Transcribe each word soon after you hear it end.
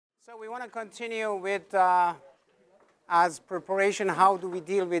So we want to continue with, as preparation, how do we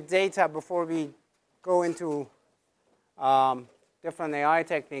deal with data before we go into different AI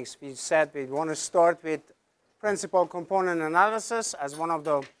techniques. We said we want to start with principal component analysis as one of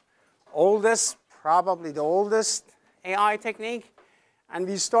the oldest, probably the oldest AI technique. And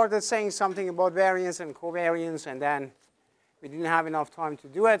we started saying something about variance and covariance, and then we didn't have enough time to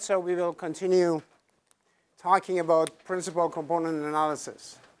do it, so we will continue talking about principal component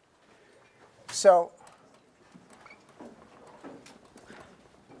analysis. So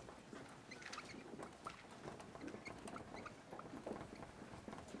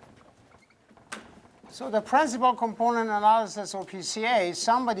the principal component analysis, or PCA,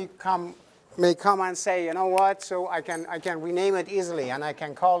 somebody may come and say, you know what, so I can rename it easily, and I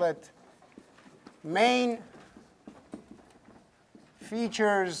can call it main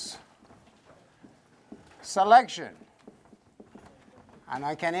features selection. And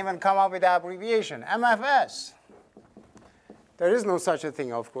I can even come up with the abbreviation, MFS. There is no such a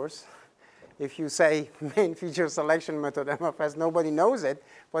thing, of course. If you say main feature selection method, MFS, nobody knows it,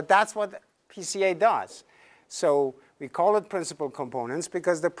 but that's what PCA does. So we call it principal components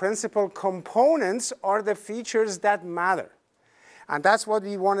because the principal components are the features that matter. And that's what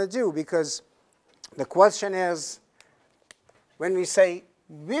we want to do, because the question is, when we say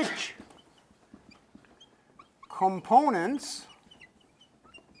which components,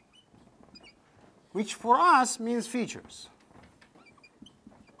 which for us means features.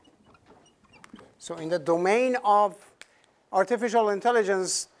 So in the domain of artificial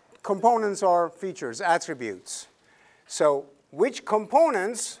intelligence, components are features, attributes. So which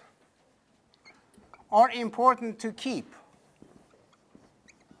components are important to keep?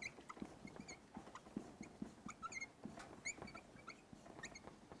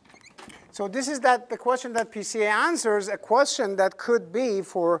 So this is the question that PCA answers, a question that could be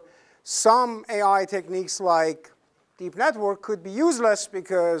for some AI techniques like deep network could be useless,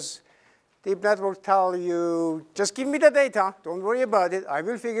 because deep network tell you, just give me the data, don't worry about it, I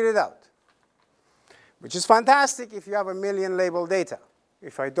will figure it out. Which is fantastic if you have 1 million labeled data.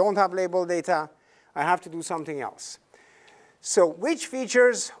 If I don't have labeled data, I have to do something else. So which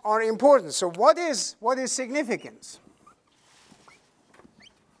features are important? So what is significance?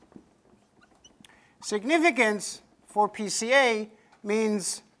 Significance for PCA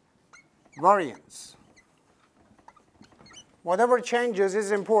means variance. Whatever changes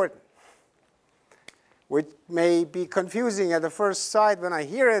is important, which may be confusing at the first sight when I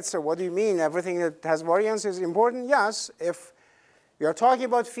hear it. So what do you mean? Everything that has variance is important? Yes, if we are talking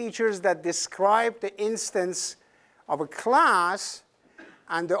about features that describe the instance of a class,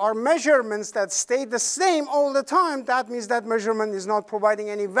 and there are measurements that stay the same all the time, that means that measurement is not providing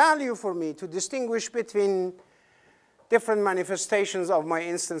any value for me to distinguish between different manifestations of my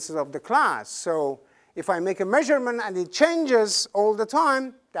instances of the class. So if I make a measurement and it changes all the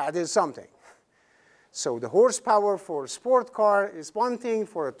time, that is something. So the horsepower for a sport car is one thing,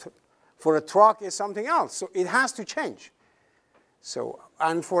 for a truck is something else. So it has to change. So,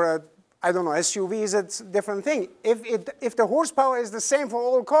 and for a, I don't know, SUVs, it's a different thing. If the horsepower is the same for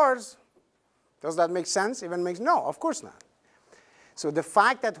all cars, does that make sense? Even makes, no, of course not. So the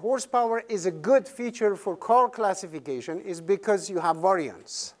fact that horsepower is a good feature for car classification is because you have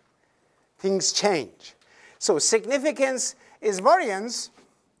variance. Things change. So significance is variance.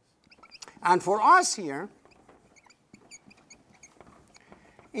 And for us here,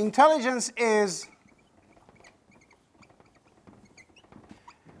 intelligence is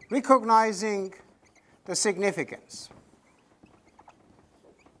recognizing the significance.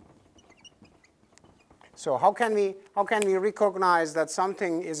 So how can we recognize that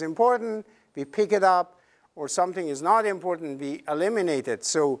something is important, we pick it up, or something is not important, we eliminate it?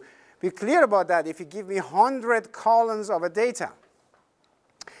 So be clear about that. If you give me 100 columns of a data,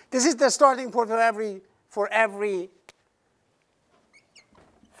 this is the starting point for every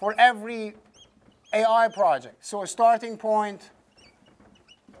AI project. So a starting point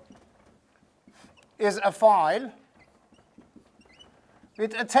is a file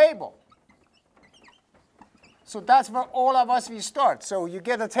with a table. So that's where all of us we start. So you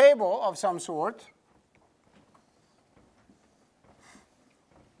get a table of some sort.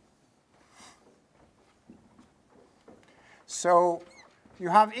 So you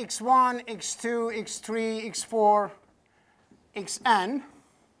have x1, x2, x3, x4, xn.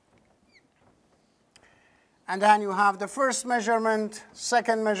 And then you have the first measurement,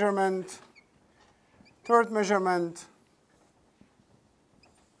 second measurement, third measurement.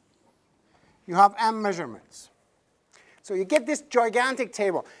 You have m measurements. So you get this gigantic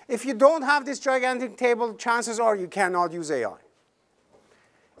table. If you don't have this gigantic table, chances are you cannot use AI.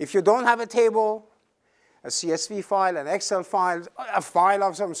 If you don't have a table, a CSV file, an Excel file, a file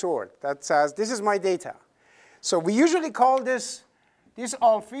of some sort that says, this is my data. So we usually call these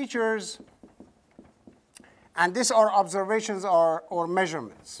all features, and these are observations or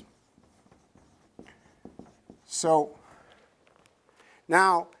measurements. So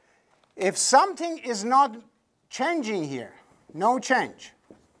now, if something is not changing here, no change.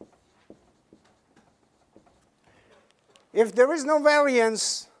 If there is no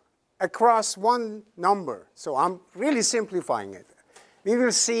variance across one number, so I'm really simplifying it, we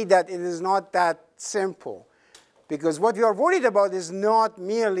will see that it is not that simple. Because what we are worried about is not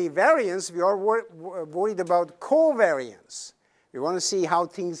merely variance, we are worried about covariance. We want to see how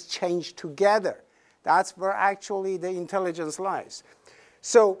things change together. That's where actually the intelligence lies.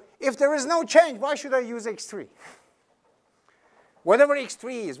 So if there is no change, why should I use X3? Whatever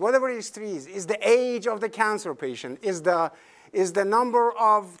X3 is the age of the cancer patient, is the number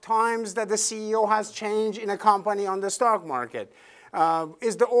of times that the CEO has changed in a company on the stock market,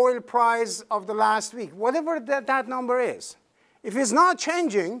 is the oil price of the last week, whatever that number is. If it's not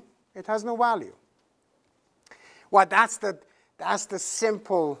changing, it has no value. Well, that's the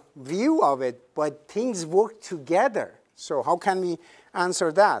simple view of it, but things work together. So how can we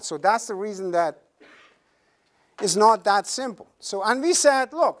answer that? So that's the reason that it's not that simple. So, and we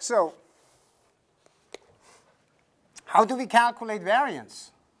said, look, so how do we calculate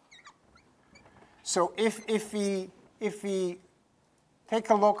variance? So if we take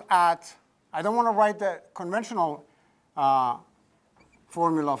a look at, I don't want to write the conventional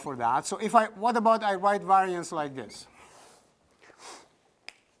formula for that. So what about I write variance like this?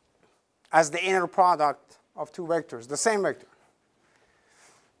 As the inner product of two vectors, the same vector.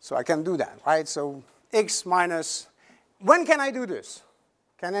 So I can do that, right? So x minus, when can I do this?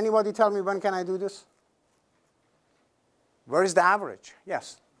 Can anybody tell me when can I do this? Where is the average?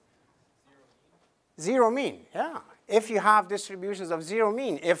 Yes. Zero mean, yeah. If you have distributions of zero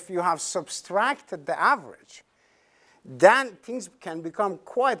mean, if you have subtracted the average, then things can become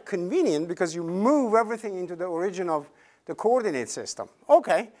quite convenient because you move everything into the origin of the coordinate system.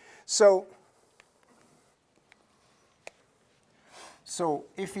 Okay, so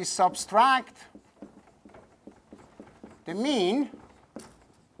if we subtract the mean,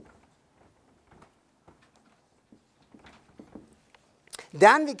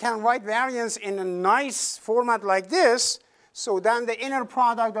 then we can write variance in a nice format like this. So then the inner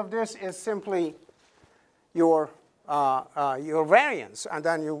product of this is simply your variance. And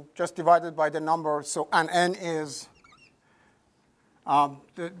then you just divide it by the number. So and n is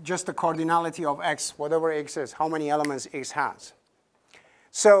just the cardinality of x, whatever x is, how many elements x has.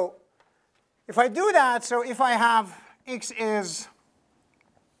 So if I do that, so if I have x is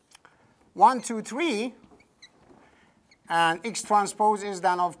 1, 2, 3, and x transpose is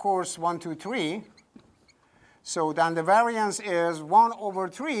then, of course, 1, 2, 3. So then the variance is 1 over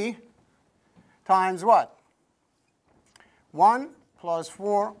 3 times what? 1 plus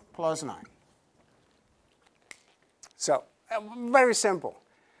 4 plus 9. So very simple.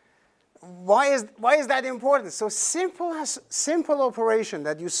 Why is that important? So simple operation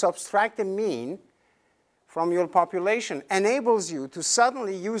that you subtract the mean from your population enables you to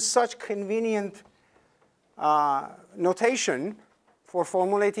suddenly use such convenient notation for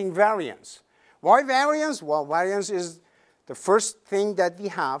formulating variance. Why variance? Well, variance is the first thing that we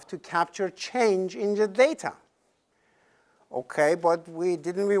have to capture change in the data. Okay, but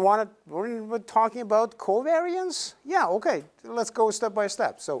weren't we talking about covariance? Yeah, okay, let's go step by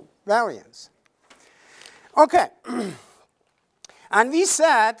step. So variance. Okay, and we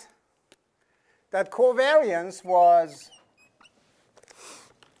said that covariance was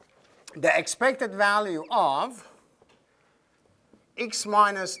the expected value of x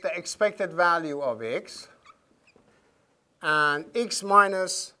minus the expected value of x, and x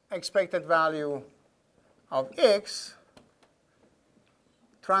minus expected value of x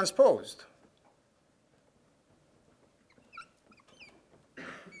transposed.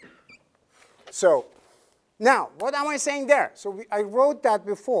 So now, what am I saying there? So I wrote that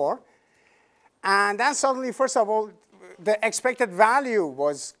before, and then suddenly, first of all, the expected value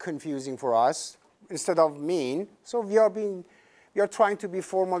was confusing for us instead of mean. So we are trying to be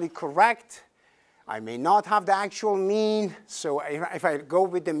formally correct. I may not have the actual mean. So if I go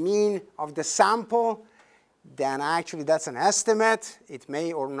with the mean of the sample, then actually that's an estimate. It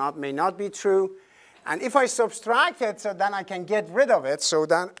may or may not be true. And if I subtract it, so then I can get rid of it. So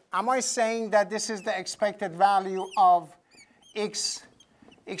then am I saying that this is the expected value of x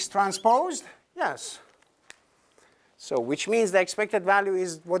transposed? Yes. So which means the expected value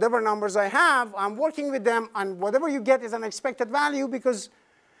is whatever numbers I have, I'm working with them, and whatever you get is an expected value because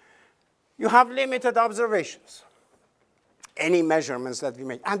you have limited observations, any measurements that we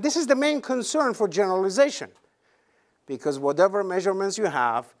make. And this is the main concern for generalization, because whatever measurements you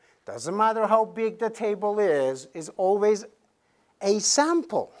have, doesn't matter how big the table is always a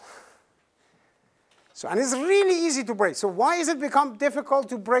sample. So, and it's really easy to break. So why has it become difficult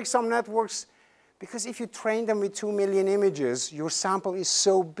to break some networks? Because if you train them with 2 million images, your sample is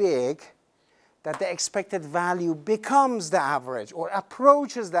so big that the expected value becomes the average or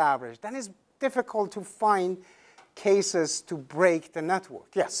approaches the average. Then it's difficult to find cases to break the network.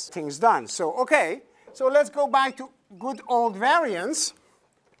 Yes, things done. So, okay, so let's go back to good old variance.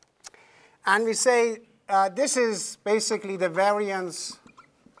 And we say this is basically the variance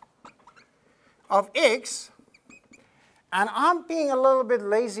of x. And I'm being a little bit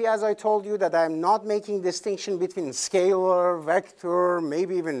lazy, as I told you, that I'm not making distinction between scalar, vector,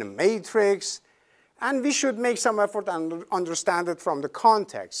 maybe even a matrix. And we should make some effort and understand it from the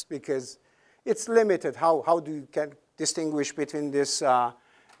context, because it's limited. How do you can distinguish between this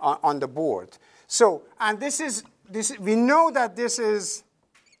on the board? So, and we know that this is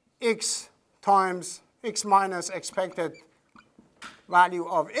x times x minus expected value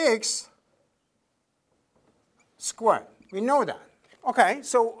of x squared. We know that. Okay,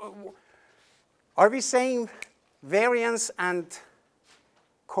 so are we saying variance and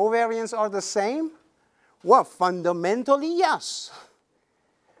covariance are the same? Well, fundamentally, yes,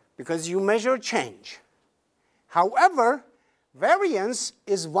 because you measure change. However, variance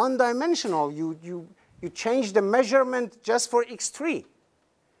is one-dimensional. You change the measurement just for x3.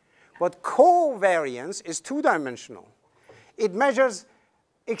 But covariance is two-dimensional. It measures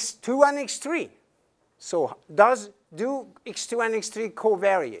x2 and x3. So do x2 and x3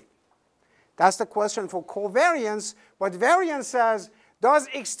 covariate? That's the question for covariance. But variance says, does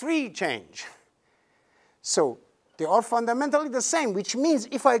x3 change? So they are fundamentally the same, which means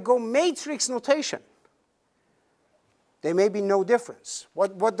if I go matrix notation, there may be no difference.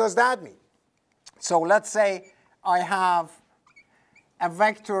 What does that mean? So let's say I have a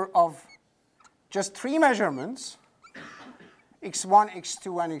vector of just 3 measurements, x1,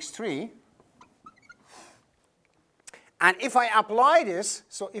 x2, and x3. And if I apply this,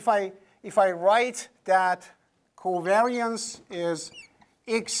 so if I write that covariance is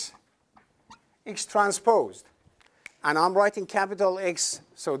x transposed, and I'm writing capital X,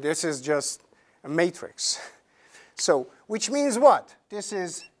 so this is just a matrix. So, which means what? This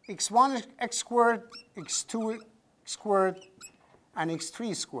is x1 x squared, x2 x squared, and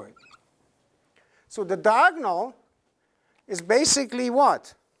x3 squared. So the diagonal is basically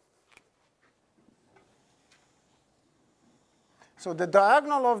what? So the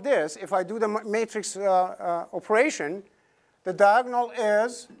diagonal of this, if I do the matrix operation, the diagonal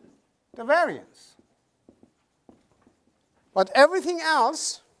is the variance. But everything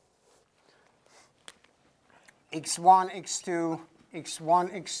else, x1, x2,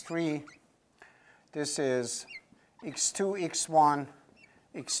 x1, x3, this is x2, x1,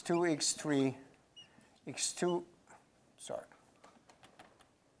 x2, x3, x2, sorry,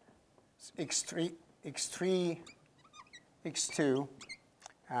 x3, x3, x2,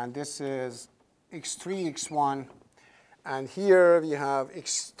 and this is x3, x1, and here we have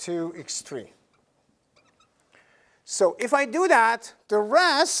x2, x3. So if I do that, the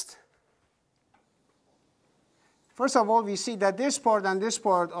rest, first of all, we see that this part and this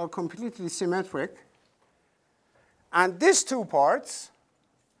part are completely symmetric. And these two parts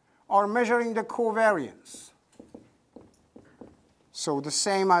are measuring the covariance. So the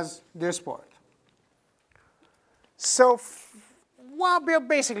same as this part. So, well, we're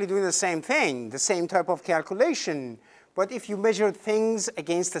basically doing the same thing, the same type of calculation. But if you measure things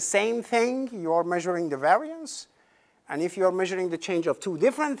against the same thing, you are measuring the variance. And if you are measuring the change of two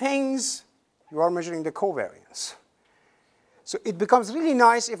different things, you are measuring the covariance. So it becomes really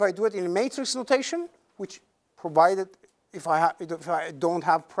nice if I do it in a matrix notation, which provided if I don't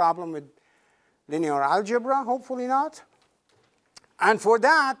have problem with linear algebra, hopefully not. And for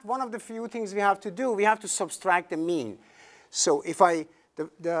that, one of the few things we have to do, we have to subtract the mean. So if I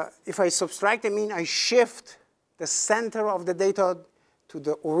subtract the mean, I shift the center of the data to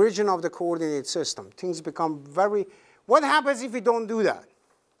the origin of the coordinate system. Things become very... What happens if we don't do that?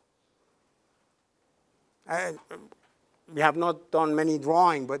 We have not done many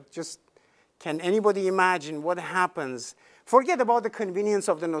drawing, but just can anybody imagine what happens? Forget about the convenience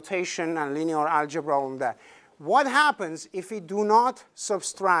of the notation and linear algebra and that. What happens if we do not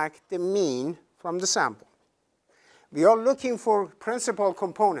subtract the mean from the sample? We are looking for principal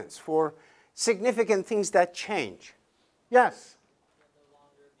components, for significant things that change. Yes?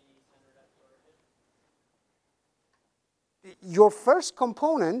 Your first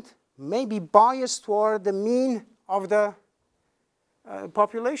component may be biased toward the mean of the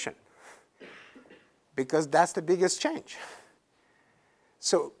population, because that's the biggest change.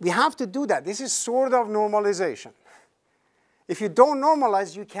 So we have to do that. This is sort of normalization. If you don't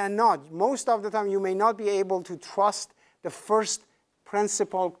normalize, you cannot. Most of the time, you may not be able to trust the first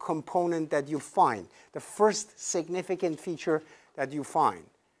principal component that you find, the first significant feature that you find.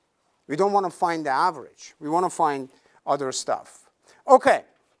 We don't want to find the average. We want to find other stuff. OK,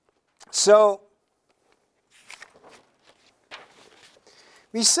 so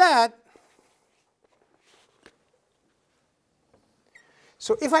we said,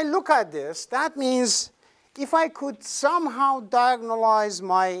 so if I look at this, that means if I could somehow diagonalize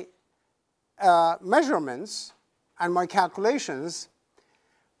my measurements and my calculations,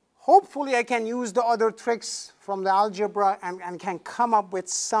 hopefully I can use the other tricks from the algebra and can come up with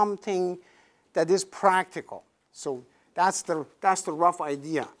something that is practical. So that's the rough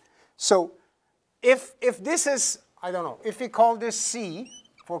idea. So if this is, I don't know, if we call this C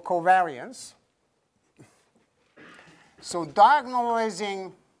for covariance, so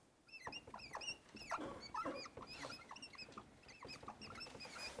diagonalizing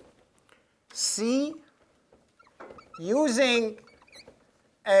C using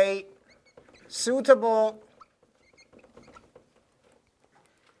a suitable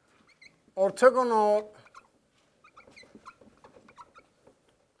orthogonal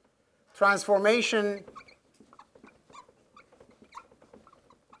transformation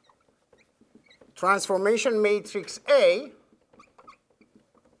matrix A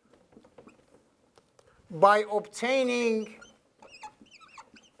by obtaining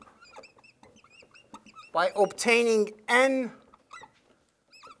n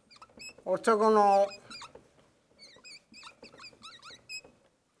orthogonal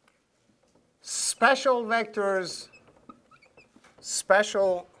special vectors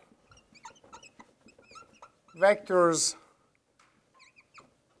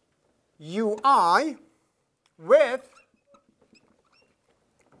UI with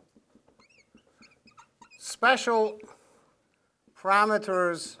special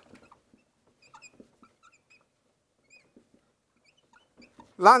parameters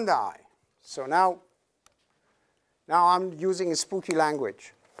lambda I. So now I'm using a spooky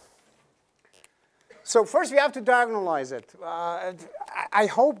language. So first we have to diagonalize it. I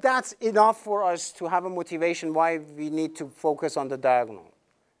hope that's enough for us to have a motivation why we need to focus on the diagonal.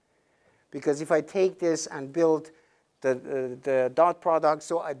 Because if I take this and build the dot product,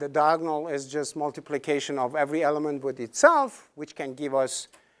 so the diagonal is just multiplication of every element with itself, which can give us,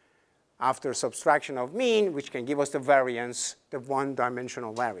 after subtraction of mean, which can give us the variance, the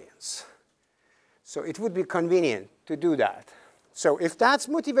one-dimensional variance. So it would be convenient to do that. So if that's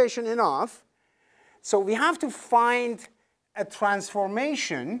motivation enough, so we have to find a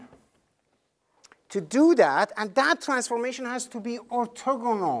transformation to do that, and that transformation has to be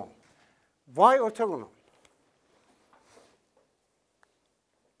orthogonal. Why orthogonal?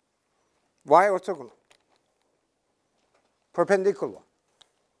 Why orthogonal? Perpendicular.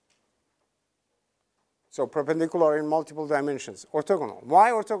 So perpendicular in multiple dimensions. Orthogonal.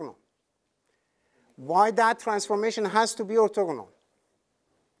 Why orthogonal? Why that transformation has to be orthogonal?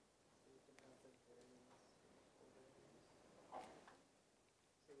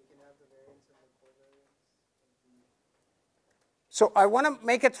 So I want to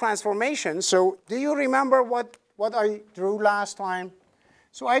make a transformation. So do you remember what I drew last time?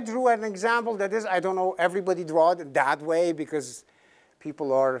 So I drew an example that is, I don't know, everybody draw it that way because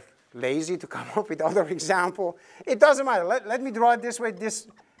people are lazy to come up with other example. It doesn't matter. Let me draw it this way, this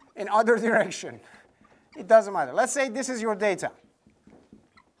in other direction. It doesn't matter. Let's say this is your data.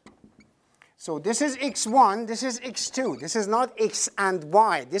 So this is x1, this is x2. This is not x and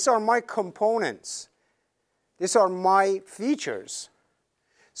y. These are my components. These are my features.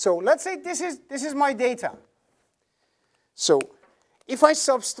 So let's say this is my data. So if I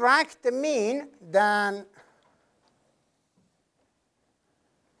subtract the mean, then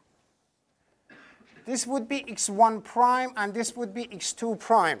this would be x1 prime, and this would be x2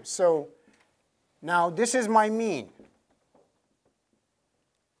 prime. So now this is my mean.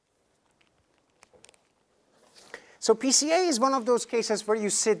 So PCA is one of those cases where you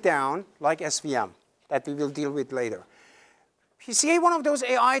sit down, like SVM, that we will deal with later. PCA, one of those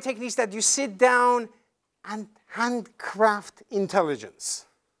AI techniques that you sit down and handcraft intelligence.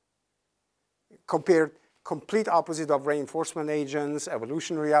 Complete opposite of reinforcement agents,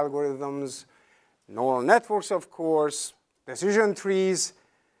 evolutionary algorithms, neural networks, of course, decision trees.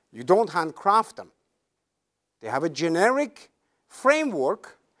 You don't handcraft them. They have a generic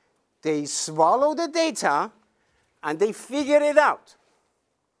framework. They swallow the data, and they figure it out.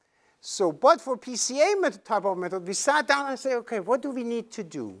 So, but for PCA method, type of method, we sat down and say, okay, what do we need to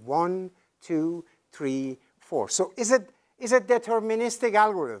do? 1, 2, 3, 4. So is it deterministic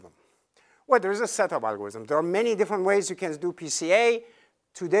algorithm? Well, there is a set of algorithms. There are many different ways you can do PCA.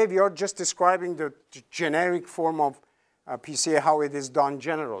 Today, we are just describing the generic form of PCA, how it is done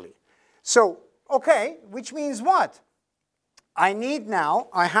generally. So, okay, which means what? I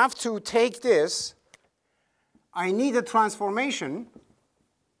have to take this. I need a transformation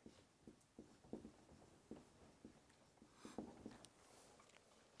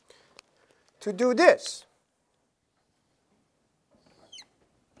to do this.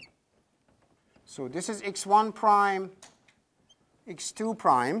 So this is x1 prime, x2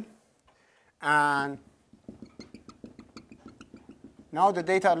 prime, and now the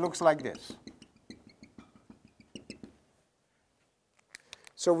data looks like this.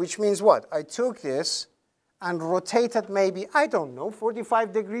 So which means what? I took this and rotated maybe, I don't know,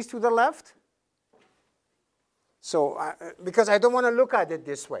 45 degrees to the left. So because I don't want to look at it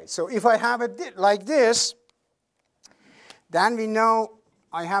this way. So if I have it like this, then we know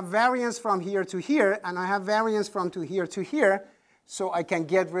I have variance from here to here, and I have variance from here to here, so I can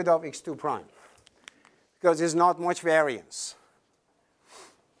get rid of x2 prime, because there's not much variance.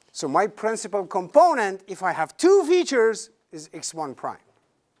 So my principal component, if I have two features, is x1 prime.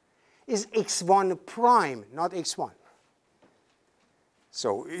 Is x1 prime, not x1.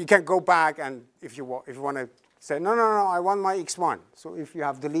 So you can go back, and if you want to say, no, I want my x1. So if you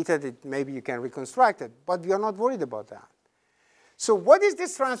have deleted it, maybe you can reconstruct it. But we are not worried about that. So what is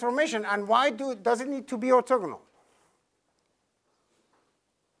this transformation, and why does it need to be orthogonal?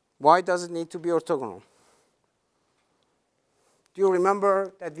 Why does it need to be orthogonal? Do you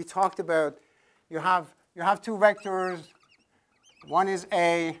remember that we talked about you have two vectors. One is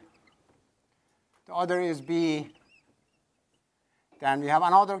A, the other is B. Then we have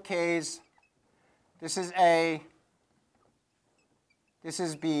another case. This is A, this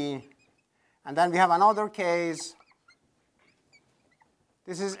is B. And then we have another case.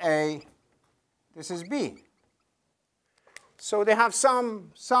 This is A, this is B. So they have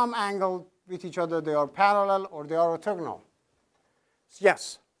some angle with each other. They are parallel or they are orthogonal.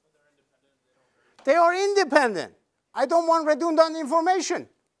 Yes? They are independent. I don't want redundant information.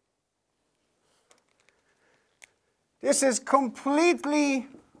 This is completely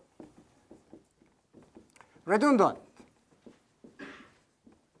redundant.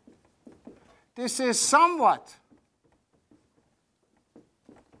 This is somewhat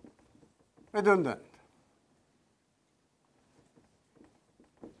redundant.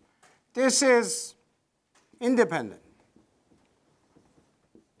 This is independent.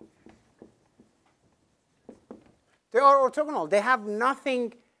 They are orthogonal. They have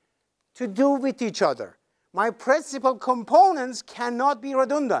nothing to do with each other. My principal components cannot be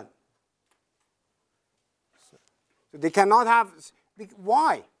redundant. So they cannot have,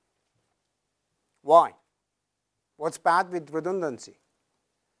 why? Why? What's bad with redundancy?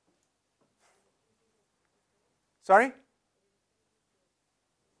 Sorry?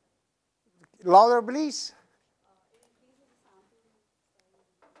 Louder, please.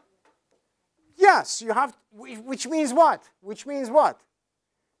 Yes, you have, which means what? Which means what?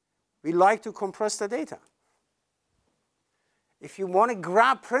 We like to compress the data. If you want to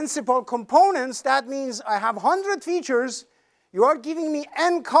grab principal components, that means I have 100 features. You are giving me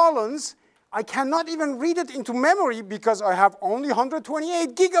n columns. I cannot even read it into memory because I have only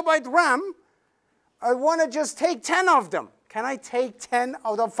 128 gigabyte RAM. I want to just take 10 of them. Can I take 10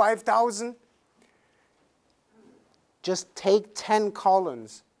 out of 5,000? Just take 10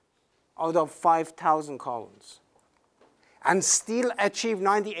 columns out of 5,000 columns and still achieve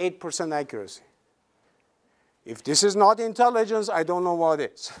 98% accuracy. If this is not intelligence, I don't know what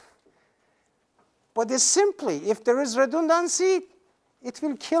is. But it's simply, if there is redundancy, it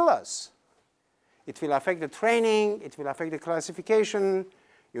will kill us. It will affect the training. It will affect the classification.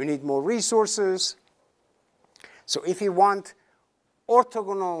 You need more resources. So if you want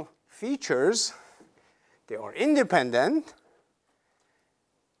orthogonal features, they are independent.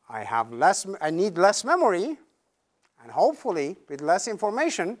 I need less memory. And hopefully, with less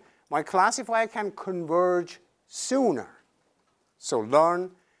information, my classifier can converge sooner. So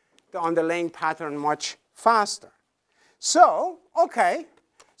learn the underlying pattern much faster. So, okay.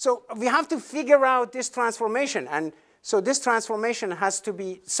 So we have to figure out this transformation. And so this transformation has to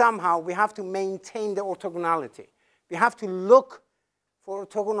be somehow, we have to maintain the orthogonality. We have to look for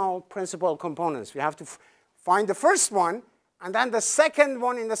orthogonal principal components. We have to find the first one, and then the second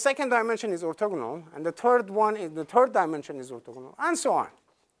one in the second dimension is orthogonal, and the third one in the third dimension is orthogonal, and so on.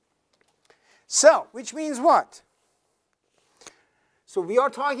 So, which means what? So we are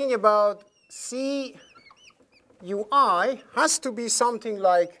talking about C UI has to be something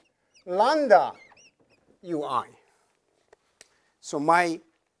like lambda UI. So my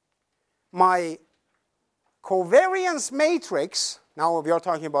covariance matrix, now we are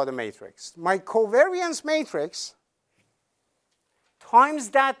talking about a matrix. My covariance matrix times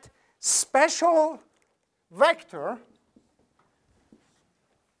that special vector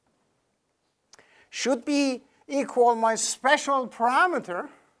should be equal my special parameter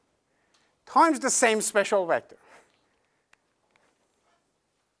times the same special vector.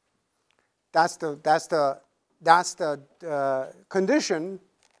 That's the condition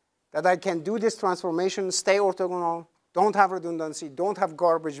that I can do this transformation, stay orthogonal, don't have redundancy, don't have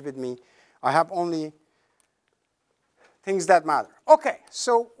garbage with me. I have only things that matter. Okay,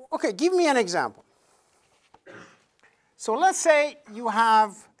 so give me an example. So let's say you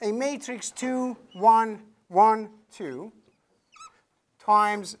have a matrix 2, 1, 1, 2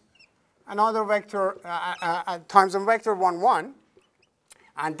 times another vector times a vector 1, 1,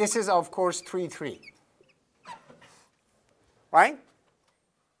 and this is of course 3, 3. Right?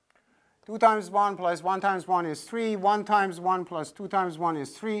 2 times 1 plus 1 times 1 is 3. 1 times 1 plus 2 times 1 is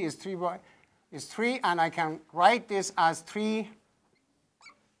 3, is 3, and I can write this as 3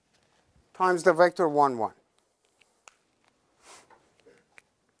 times the vector 1, 1.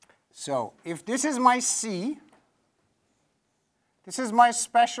 So if this is my C, this is my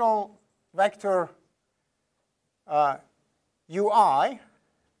special vector UI,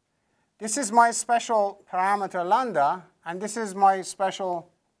 this is my special parameter lambda, and this is my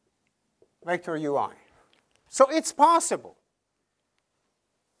special vector UI. So it's possible.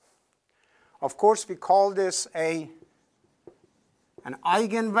 Of course, we call this an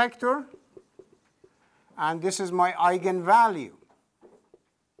eigenvector, and this is my eigenvalue.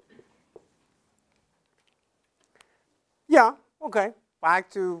 Yeah, okay, back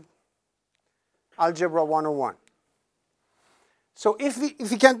to Algebra 101. So if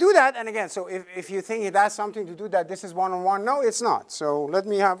we can do that, and again, so if you think it has something to do that this is 1-on-1, no, it's not. So let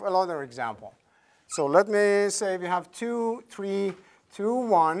me have another example. So let me say we have 2, 3, 2,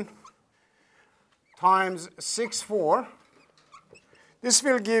 1 times 6, 4. This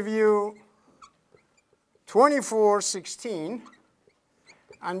will give you 24, 16.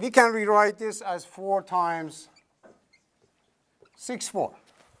 And we can rewrite this as 4 times 6, 4.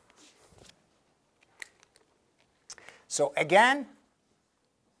 So again,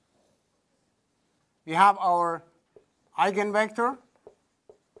 we have our eigenvector,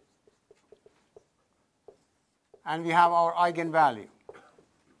 and we have our eigenvalue.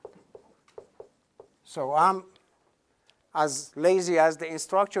 So I'm as lazy as the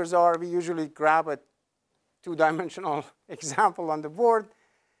instructors are. We usually grab a 2-dimensional example on the board.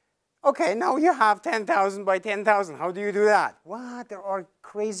 Okay, now you have 10,000 by 10,000. How do you do that? What? There are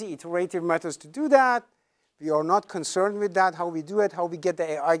crazy iterative methods to do that. We are not concerned with that, how we do it, how we get the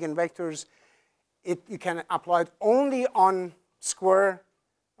eigenvectors. You can apply it only on square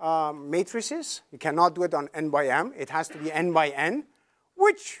matrices. You cannot do it on n by m. It has to be n by n,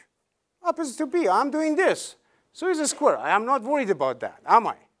 which happens to be, I'm doing this. So it's a square. I am not worried about that, am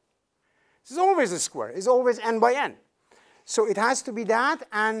I? This is always a square. It's always n by n. So it has to be that,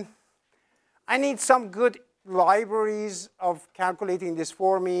 and I need some good libraries of calculating this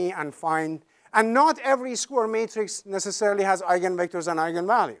for me and find. And not every square matrix necessarily has eigenvectors and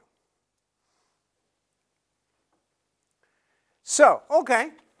eigenvalue. So,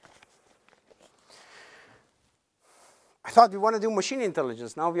 okay. I thought we want to do machine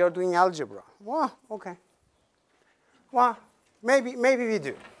intelligence. Now we are doing algebra. Well, okay. Well, maybe we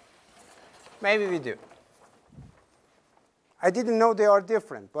do. Maybe we do. I didn't know they are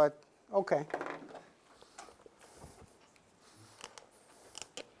different, but okay.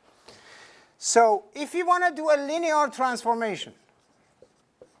 So if you want to do a linear transformation,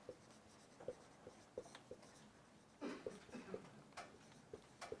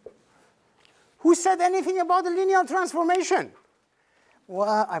 who said anything about a linear transformation?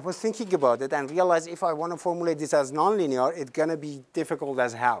 Well, I was thinking about it and realized if I want to formulate this as nonlinear, it's going to be difficult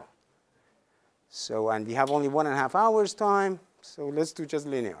as hell. So, and we have only 1.5 hours time, so let's do just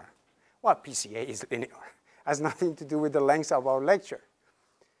linear. Well, PCA is linear. Has nothing to do with the length of our lecture.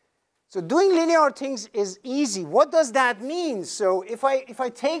 So doing linear things is easy. What does that mean? So if I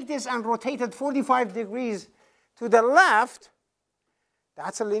take this and rotate it 45 degrees to the left,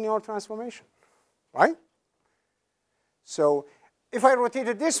 that's a linear transformation, right? So if I rotate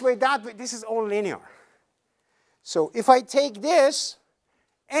it this way, that way, this is all linear. So if I take this,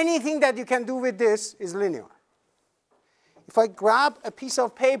 anything that you can do with this is linear. If I grab a piece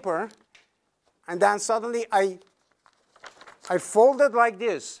of paper and then suddenly I I fold it like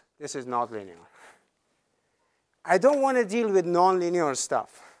this. This is not linear. I don't want to deal with nonlinear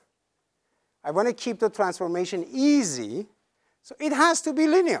stuff. I want to keep the transformation easy, so it has to be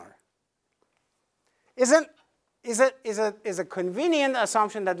linear. Is a convenient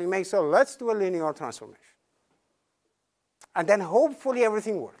assumption that we make, so let's do a linear transformation. And then hopefully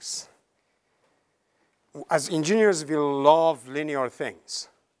everything works. As engineers, we love linear things.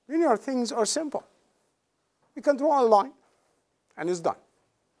 Linear things are simple. We can draw a line, and it's done.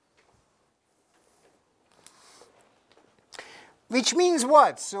 Which means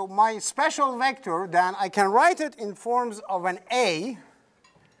what? So my special vector, then I can write it in forms of an A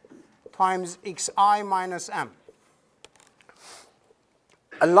times xi minus m.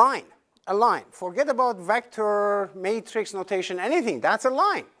 A line, a line. Forget about vector, matrix notation, anything. That's a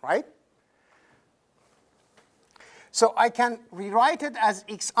line, right? So I can rewrite it as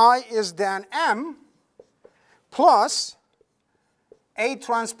xi is then m plus A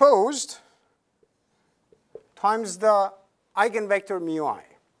transposed times the eigenvector mu I.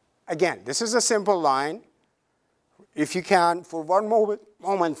 Again, this is a simple line. If you can, for one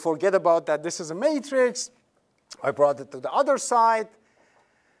moment, forget about that this is a matrix. I brought it to the other side.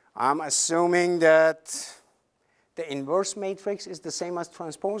 I'm assuming that the inverse matrix is the same as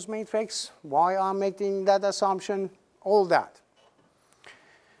transpose matrix. Why I'm making that assumption? All that.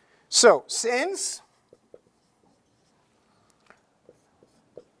 So since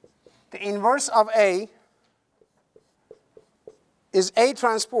the inverse of A is A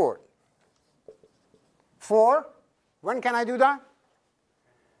transport for, when can I do that?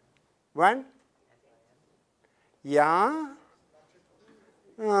 When? Yeah.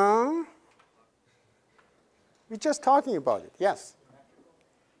 We're just talking about it, yes.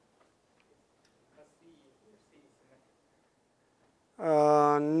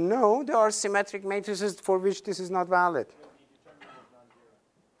 No, there are symmetric matrices for which this is not valid.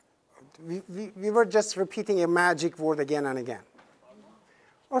 We were just repeating a magic word again and again.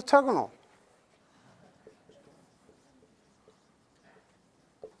 Orthogonal.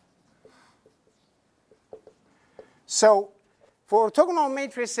 So for orthogonal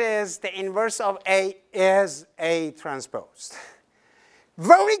matrices, the inverse of A is A transposed.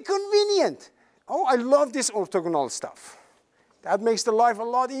 Very convenient. Oh, I love this orthogonal stuff. That makes the life a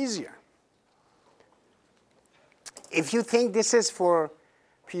lot easier. If you think this is for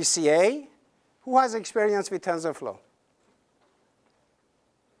PCA, who has experience with TensorFlow?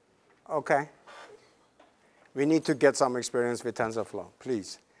 OK. We need to get some experience with TensorFlow,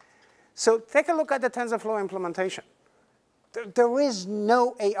 please. So take a look at the TensorFlow implementation. There is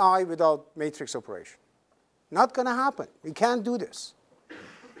no AI without matrix operation. Not going to happen. We can't do this.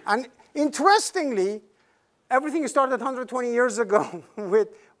 And interestingly, everything started 120 years ago with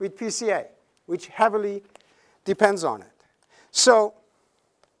PCA, which heavily depends on it. So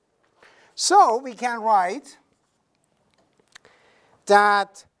we can write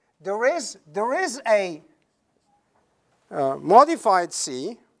that there is a modified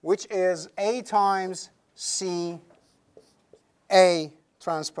C, which is A times C A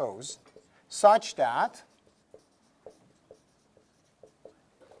transpose, such that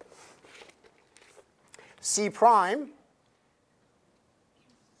C prime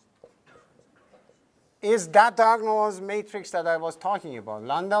is that diagonal matrix that I was talking about,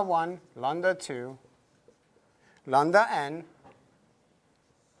 lambda 1, lambda 2, lambda n,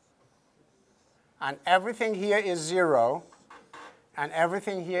 and everything here is 0, and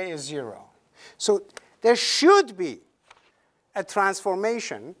everything here is 0. So there should be a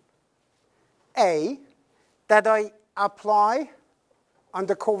transformation, A, that I apply on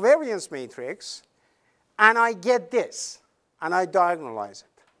the covariance matrix, and I get this, and I diagonalize it.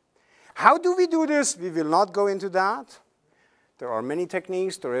 How do we do this? We will not go into that. There are many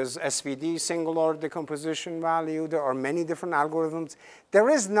techniques. There is SYDE, singular decomposition value. There are many different algorithms. There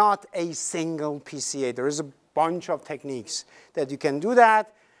is not a single PCA. There is a bunch of techniques that you can do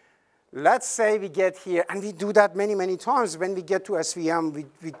that. Let's say we get here, and we do that many, many times. When we get to SVM,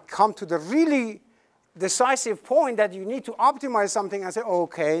 we come to the really decisive point that you need to optimize something and say,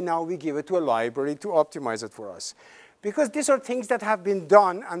 OK, now we give it to a library to optimize it for us. Because these are things that have been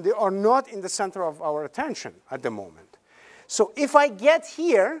done, and they are not in the center of our attention at the moment. So if I get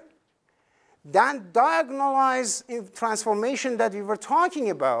here, that diagonalized transformation that we were talking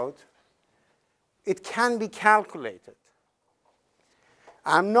about, it can be calculated.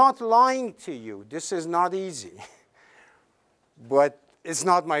 I'm not lying to you. This is not easy. But it's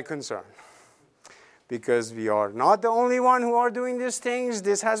not my concern. Because we are not the only one who are doing these things.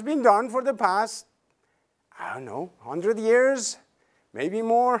 This has been done for the past, I don't know, 100 years, maybe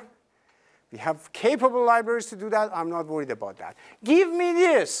more. We have capable libraries to do that. I'm not worried about that. Give me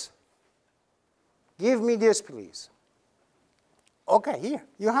this. Give me this, please. OK, here,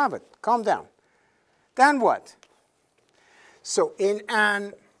 you have it. Calm down. Then what? So in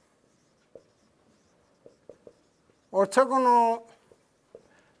an orthogonal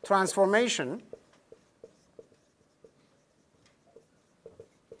transformation,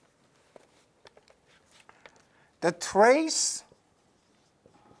 the trace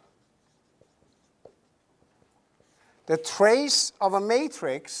of a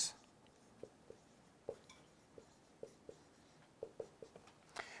matrix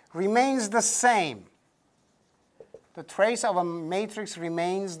remains the same. The trace of a matrix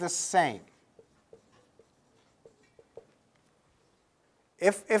remains the same.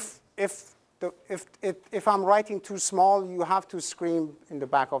 If I'm writing too small, you have to scream in the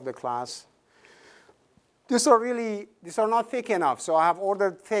back of the class. These are not thick enough. So I have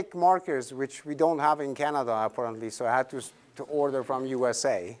ordered thick markers, which we don't have in Canada, apparently. So I had to order from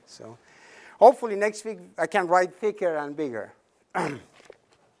USA. So hopefully next week I can write thicker and bigger.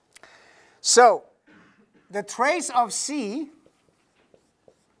 So the trace of C,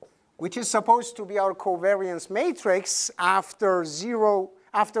 which is supposed to be our covariance matrix after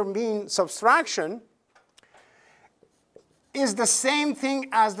mean subtraction, is the same thing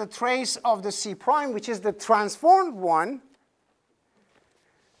as the trace of the C prime, which is the transformed one.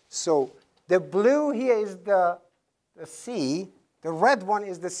 So the blue here is the C. The red one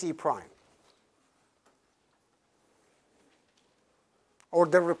is the C prime. Or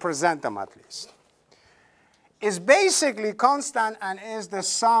they represent them, at least. Is basically constant and is the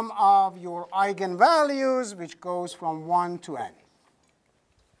sum of your eigenvalues, which goes from 1 to n.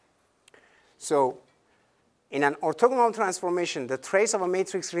 So in an orthogonal transformation, the trace of a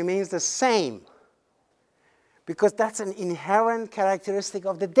matrix remains the same, because that's an inherent characteristic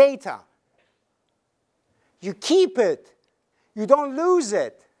of the data. You keep it. You don't lose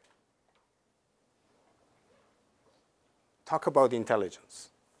it. Talk about intelligence.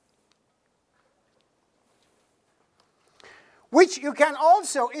 Which you can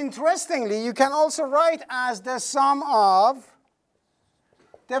also, interestingly, you can also write as the sum of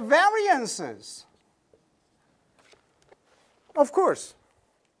the variances. Of course.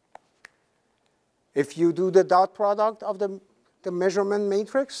 If you do the dot product of the measurement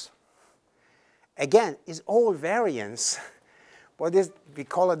matrix, again, it's all variance. But we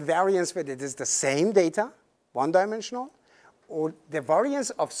call it variance when it is the same data, one-dimensional, or the variance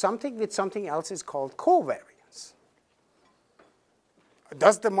of something with something else is called covariance.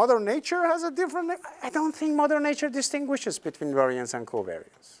 Does the Mother Nature has a different? I don't think Mother Nature distinguishes between variance and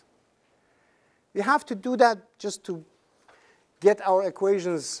covariance. We have to do that just to get our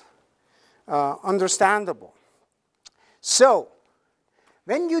equations understandable. So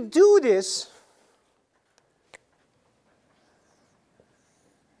when you do this,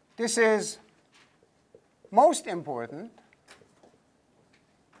 this is most important.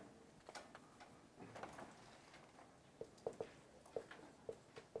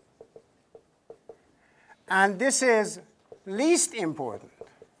 And this is least important.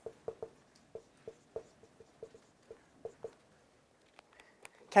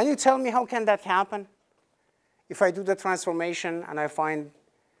 Can you tell me how can that happen? If I do the transformation and I find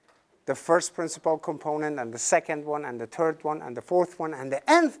the first principal component and the second one and the third one and the fourth one and the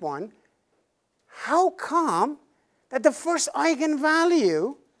nth one, how come that the first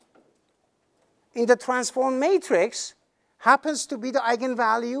eigenvalue in the transformed matrix happens to be the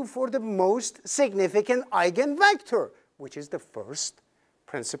eigenvalue for the most significant eigenvector, which is the first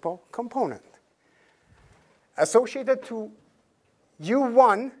principal component, associated to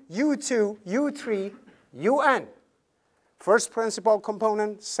U1, U2, U3, Un. First principal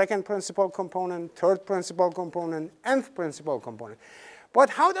component, second principal component, third principal component, nth principal component. But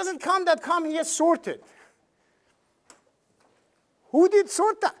how does it come that here sorted? Who did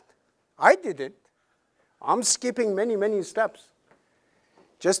sort that? I did it. I'm skipping many, many steps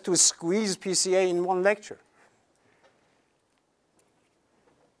just to squeeze PCA in one lecture.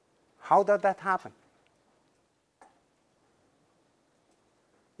 How did that happen?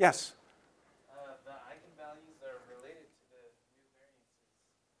 Yes? The eigenvalues are related to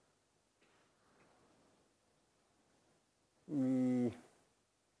the new variances.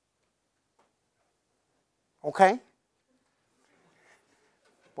 OK.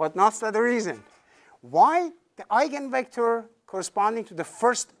 But not the reason. Why the eigenvector corresponding to the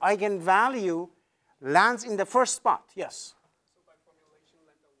first eigenvalue lands in the first spot? Yes? So by formulation,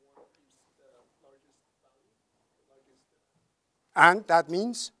 lambda 1 is the largest value, the largest. And that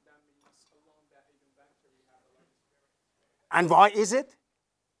means? That means along that eigenvector, we have the largest variance. And why is it?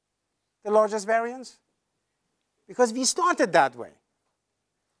 the largest variance? Because we started that way.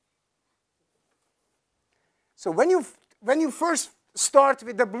 So when you first start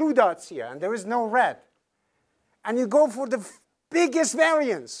with the blue dots here, and there is no red, and you go for the biggest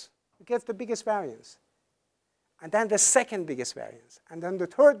variance, you get the biggest variance. And then the second biggest variance, and then the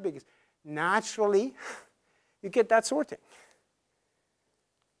third biggest. Naturally, you get that sorting.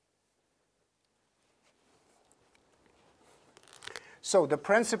 So the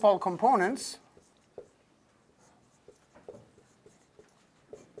principal components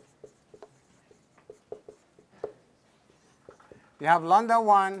we have lambda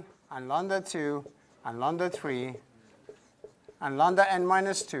 1 and lambda 2 and lambda 3 and lambda n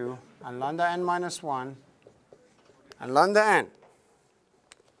minus 2 and lambda n minus 1 and lambda n.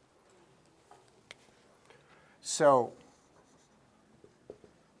 So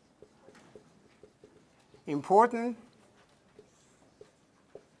important,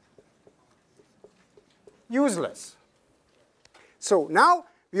 useless. So now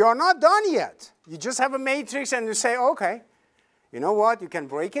we are not done yet. You just have a matrix and you say, okay, you know what? You can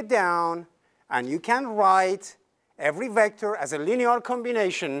break it down and you can write every vector as a linear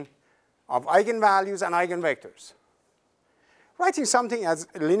combination of eigenvalues and eigenvectors. Writing something as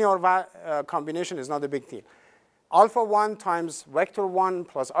a linear combination is not a big deal. Alpha 1 times vector 1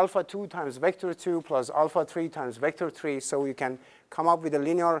 plus alpha 2 times vector 2 plus alpha 3 times vector 3. So you can come up with a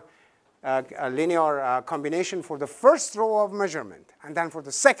linear combination for the first row of measurement, and then for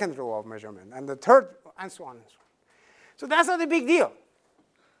the second row of measurement, and the third, and so on and so on. So that's not a big deal.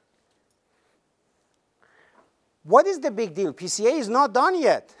 What is the big deal? PCA is not done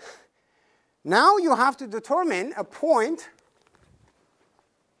yet. Now you have to determine a point.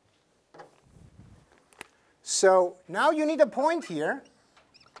 So now you need a point here.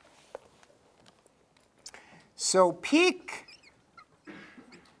 So peak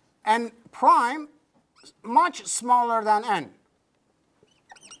n prime much smaller than n.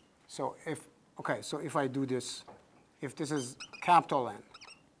 So if I do this, if this is capital N.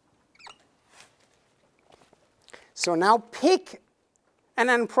 So now pick an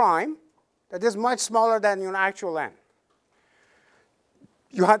n prime that is much smaller than your actual n.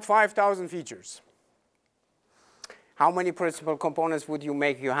 You had 5,000 features. How many principal components would you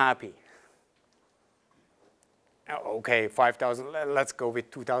make you happy? Okay, 5,000, let's go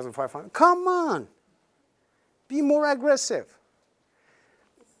with 2,500. Come on, be more aggressive.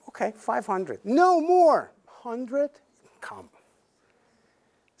 Okay, 500, no more, 100, come.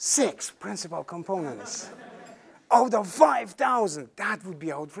 6 principal components out of 5,000, that would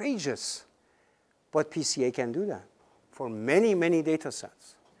be outrageous. But PCA can do that for many, many data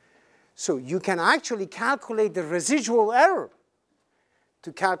sets. So you can actually calculate the residual error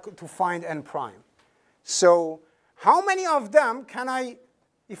to find n prime. So how many of them can I,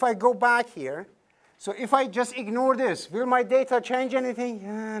 if I go back here, so if I just ignore this, will my data change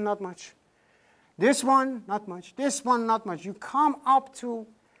anything? Not much. This one, not much. This one, not much. You come up to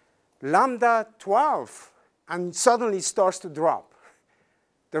lambda 12, and suddenly starts to drop,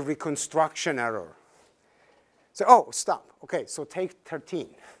 the reconstruction error. So, oh, stop. OK, so take 13.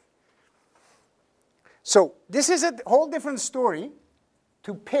 So this is a whole different story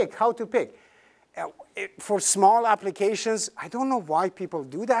to pick, how to pick. For small applications, I don't know why people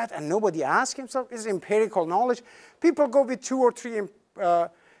do that, and nobody asks himself. It's empirical knowledge. People go with two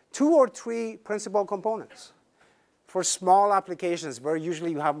or three principal components for small applications where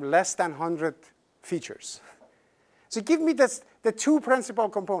usually you have less than 100 features. So give me the 2 principal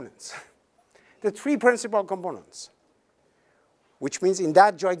components, the 3 principal components, which means in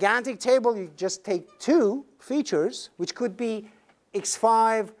that gigantic table, you just take 2 features, which could be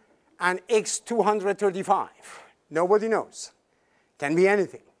x5 and x235. Nobody knows. Can be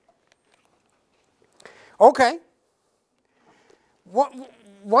anything. OK.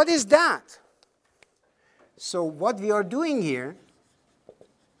 What is that? So what we are doing here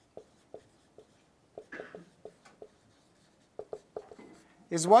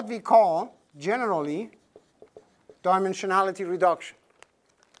is what we call, generally, dimensionality reduction.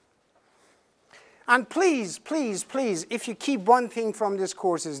 And please, please, please, if you keep one thing from this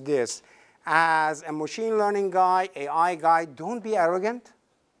course is this. As a machine learning guy, AI guy, don't be arrogant.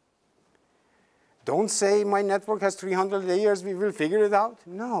 Don't say my network has 300 layers, we will figure it out.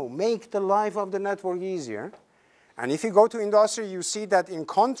 No, make the life of the network easier. And if you go to industry, you see that in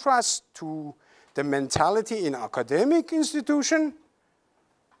contrast to the mentality in academic institution,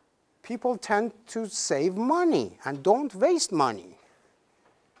 people tend to save money and don't waste money.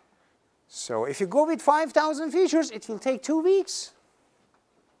 So if you go with 5,000 features, it will take 2 weeks.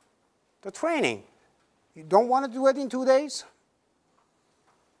 The training. You don't want to do it in 2 days?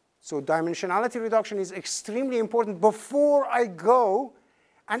 So dimensionality reduction is extremely important before I go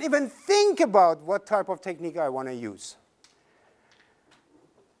and even think about what type of technique I want to use.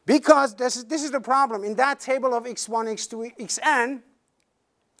 Because this is the problem. In that table of x1, x2, xn,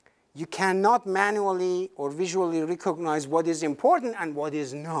 you cannot manually or visually recognize what is important and what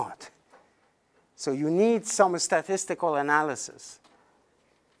is not. So you need some statistical analysis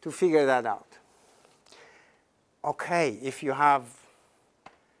to figure that out. Okay, if you have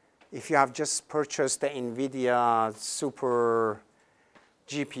just purchased the NVIDIA super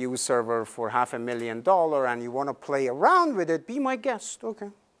GPU server for $500,000 and you want to play around with it, be my guest. Okay,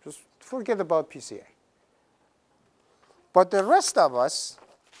 just forget about PCA. But the rest of us,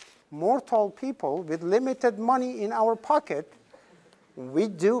 mortal people with limited money in our pocket, we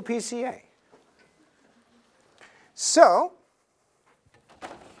do PCA. So,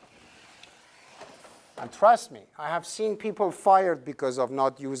 and trust me, I have seen people fired because of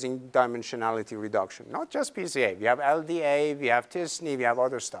not using dimensionality reduction. Not just PCA. We have LDA, we have TISNI, we have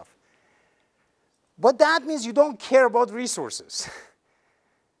other stuff. But that means you don't care about resources.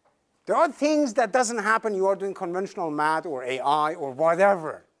 There are things that doesn't happen. You are doing conventional math or AI or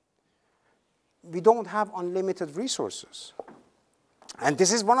whatever. We don't have unlimited resources. And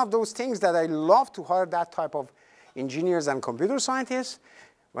this is one of those things that I love to hire that type of engineers and computer scientists,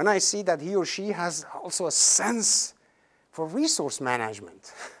 when I see that he or she has also a sense for resource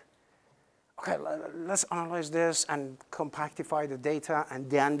management. Okay, let's analyze this and compactify the data, and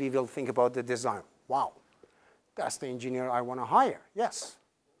then we will think about the design. Wow, that's the engineer I want to hire. Yes.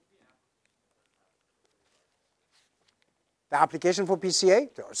 The application for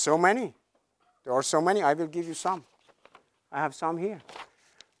PCA, there are so many. There are so many. I will give you some. I have some here.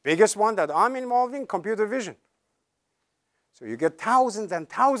 Biggest one that I'm involved in, computer vision. So you get thousands and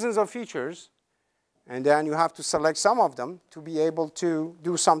thousands of features, and then you have to select some of them to be able to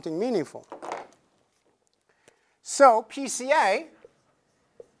do something meaningful. So PCA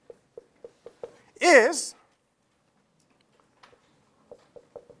is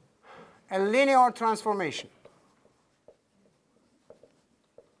a linear transformation.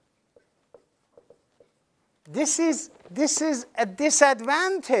 This is a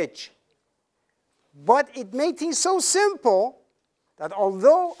disadvantage. But it made things so simple that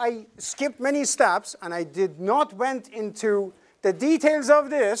although I skipped many steps and I did not went into the details of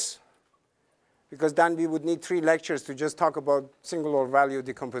this, because then we would need 3 lectures to just talk about singular value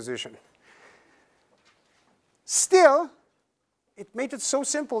decomposition. Still, it made it so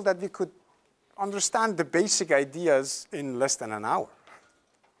simple that we could understand the basic ideas in less than an hour.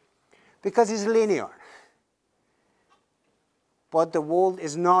 Because it's linear. But the world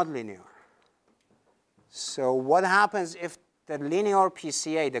is not linear. So what happens if the linear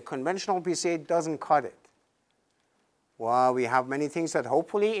PCA, the conventional PCA, doesn't cut it? Well, we have many things that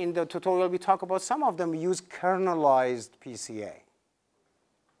hopefully in the tutorial we talk about. Some of them we use kernelized PCA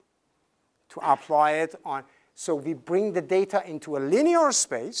to apply it on. So we bring the data into a linear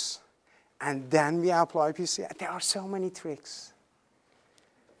space, and then we apply PCA. There are so many tricks.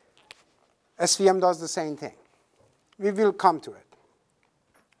 SVM does the same thing. We will come to it.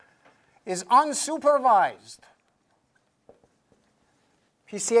 Is unsupervised.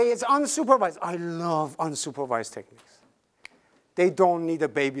 PCA is unsupervised. I love unsupervised techniques. They don't need a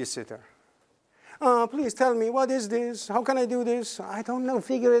babysitter. Please tell me, what is this? How can I do this? I don't know,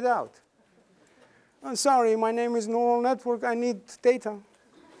 figure it out. I'm sorry, my name is neural network, I need data.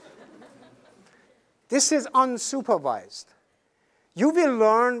 This is unsupervised. You will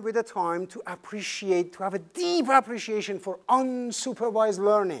learn with the time to appreciate, to have a deep appreciation for unsupervised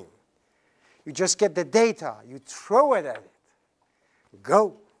learning. You just get the data, you throw it at it.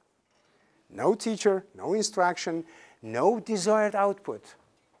 Go. No teacher, no instruction, no desired output.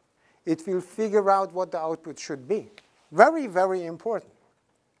 It will figure out what the output should be. Very, very important.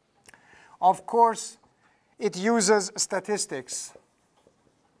 Of course, it uses statistics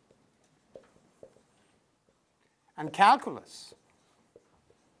and calculus.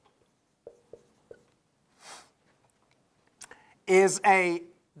 Is a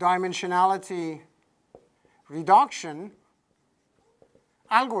dimensionality reduction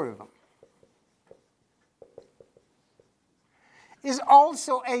algorithm. Is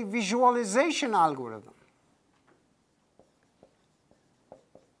also a visualization algorithm.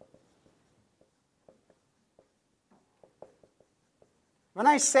 When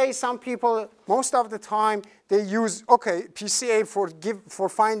I say some people, most of the time, they use, okay, PCA for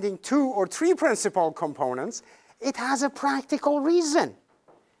finding 2 or 3 principal components. It has a practical reason.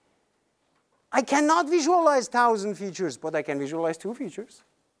 I cannot visualize 1,000 features, but I can visualize 2 features.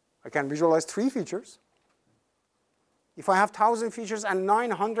 I can visualize 3 features. If I have 1,000 features and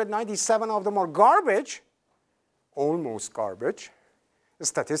 997 of them are garbage, almost garbage,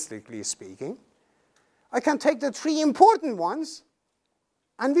 statistically speaking, I can take the 3 important ones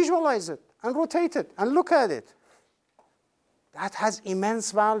and visualize it, and rotate it, and look at it. That has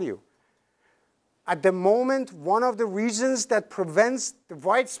immense value. At the moment, one of the reasons that prevents the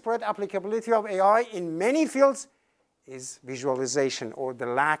widespread applicability of AI in many fields is visualization, or the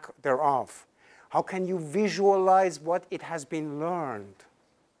lack thereof. How can you visualize what it has been learned?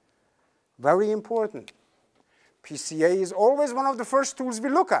 Very important. PCA is always one of the first tools we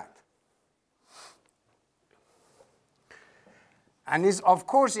look at. And is, of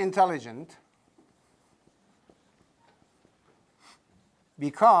course, intelligent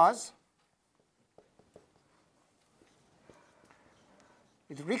because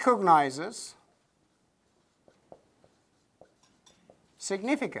it recognizes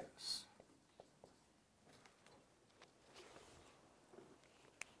significance.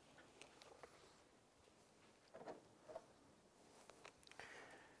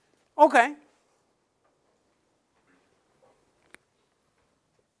 Okay.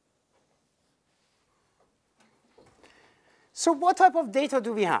 So what type of data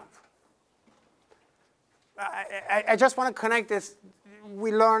do we have? I just want to connect this.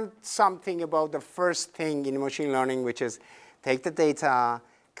 We learned something about the first thing in machine learning, which is take the data,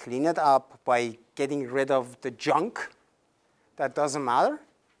 clean it up by getting rid of the junk that doesn't matter,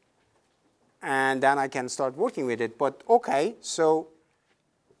 and then I can start working with it. But OK, so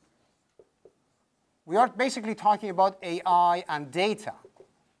we are basically talking about AI and data.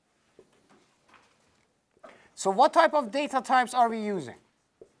 So what type of data types are we using?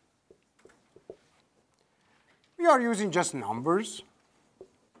 We are using just numbers.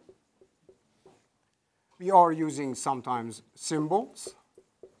 We are using sometimes symbols.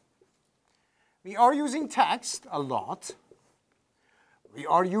 We are using text a lot. We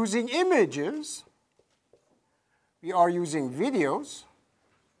are using images. We are using videos.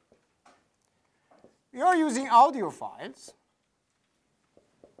 We are using audio files.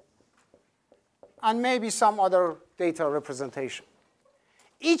 And maybe some other data representation.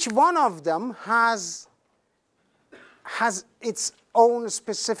 Each one of them has its own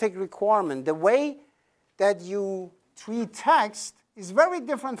specific requirement. The way that you treat text is very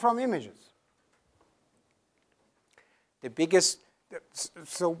different from images. The biggest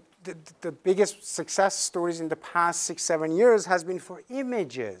success stories in the past 6-7 years has been for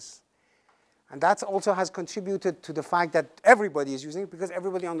images. And that also has contributed to the fact that everybody is using it because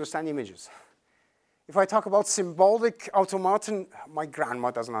everybody understands images. If I talk about symbolic automaton, my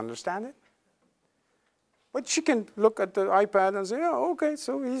grandma doesn't understand it. But she can look at the iPad and say, oh, OK,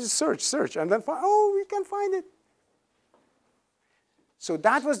 so he's search, and then find, oh, we can find it. So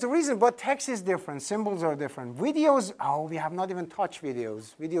that was the reason. But text is different. Symbols are different. Videos, oh, we have not even touched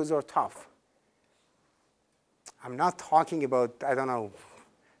videos. Videos are tough. I'm not talking about, I don't know,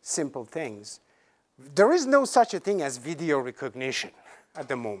 simple things. There is no such a thing as video recognition at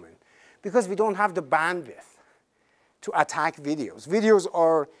the moment, because we don't have the bandwidth to attack videos. Videos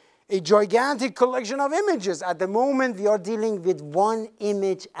are a gigantic collection of images. At the moment, we are dealing with one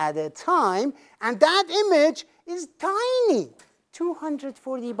image at a time, and that image is tiny,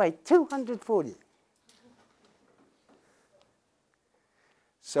 240 by 240.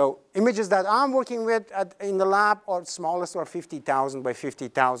 So images that I'm working with in the lab are smallest are 50,000 by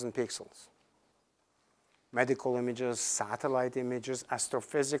 50,000 pixels. Medical images, satellite images,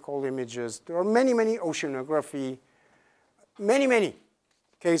 astrophysical images. There are many, many oceanography, many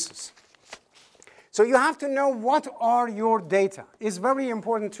cases. So you have to know what are your data. It's very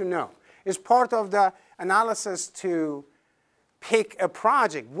important to know. It's part of the analysis to pick a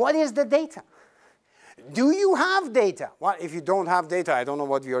project. What is the data? Do you have data? Well, if you don't have data, I don't know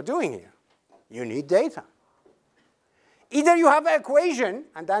what you're doing here. You need data. Either you have an equation,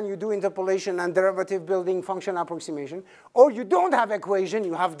 and then you do interpolation and derivative building function approximation, or you don't have equation,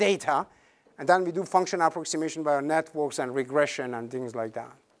 you have data, and then we do function approximation by our networks and regression and things like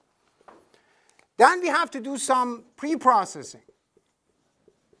that. Then we have to do some pre-processing.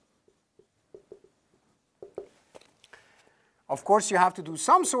 Of course, you have to do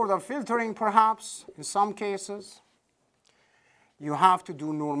some sort of filtering, perhaps, in some cases. You have to do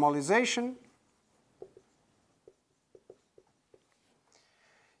normalization.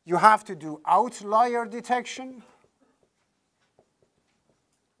 You have to do outlier detection.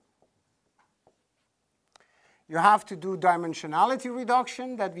 You have to do dimensionality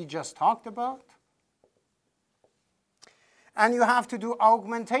reduction that we just talked about. And you have to do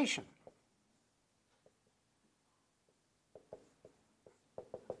augmentation.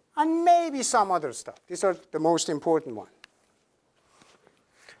 and maybe some other stuff. These are the most important ones.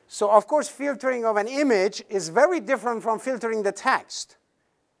 So of course, filtering of an image is very different from filtering the text.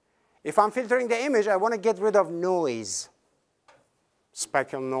 If I'm filtering the image, I want to get rid of noise.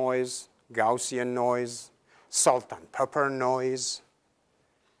 Speckle noise, Gaussian noise, salt and pepper noise.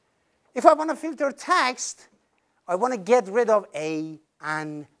 If I want to filter text, I want to get rid of a,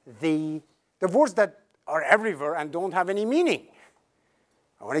 and the words that are everywhere and don't have any meaning.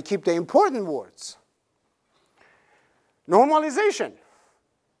 I want to keep the important words. Normalization.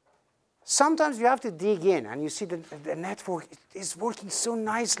 Sometimes you have to dig in, and you see that the network is working so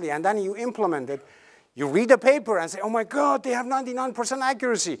nicely, and then you implement it. You read a paper and say, oh my God, they have 99%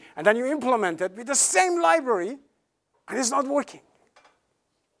 accuracy. And then you implement it with the same library, and it's not working.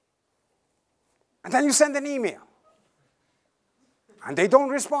 And then you send an email, and they don't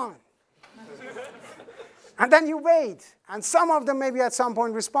respond. And then you wait, and some of them maybe at some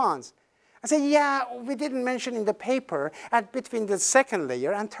point respond. I say, yeah, we didn't mention in the paper, at between the second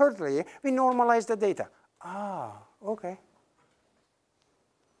layer and third layer, we normalized the data. Ah, okay.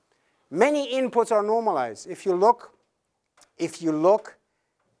 Many inputs are normalized. If you look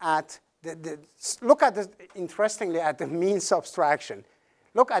at interestingly at the mean subtraction,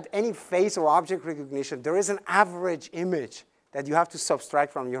 look at any face or object recognition, there is an average image that you have to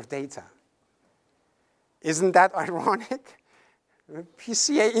subtract from your data. Isn't that ironic?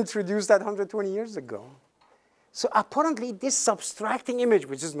 PCA introduced that 120 years ago. So apparently this subtracting image,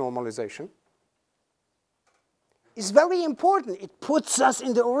 which is normalization, is very important. It puts us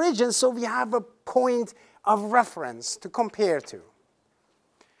in the origin so we have a point of reference to compare to.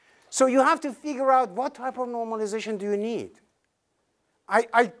 So you have to figure out what type of normalization do you need.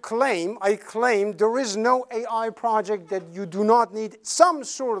 I claim there is no AI project that you do not need some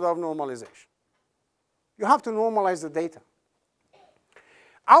sort of normalization. You have to normalize the data.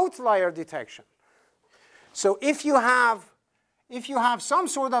 Outlier detection. So if you have some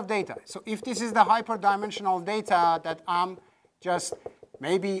sort of data, so if this is the hyperdimensional data that I'm just,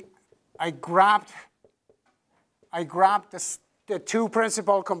 maybe I grabbed the two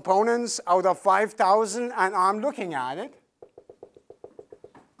principal components out of 5,000 and I'm looking at it.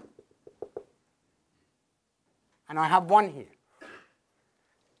 And I have one here.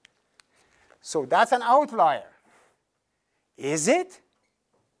 So that's an outlier. Is it?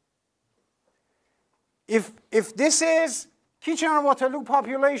 If this is Kitchener-Waterloo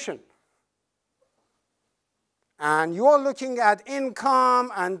population, and you're looking at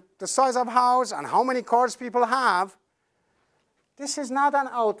income and the size of house and how many cars people have, this is not an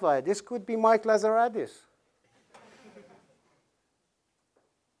outlier. This could be Mike Lazaradis.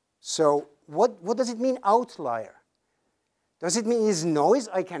 So what does it mean, outlier? Does it mean is noise,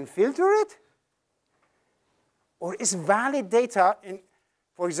 I can filter it? Or is valid data,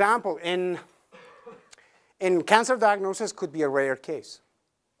 for example, in cancer diagnosis could be a rare case.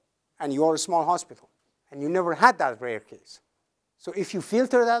 And you're a small hospital. And you never had that rare case. So if you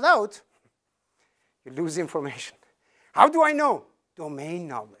filter that out, you lose information. How do I know? Domain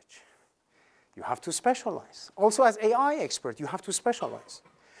knowledge. You have to specialize. Also as AI expert, you have to specialize.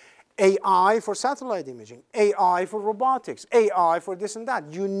 AI for satellite imaging, AI for robotics, AI for this and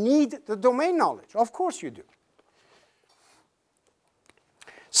that. You need the domain knowledge. Of course you do.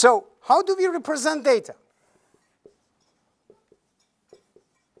 So how do we represent data?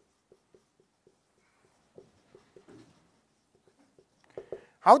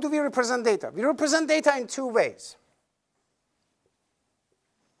 How do we represent data? We represent data in two ways.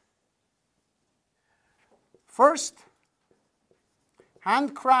 First,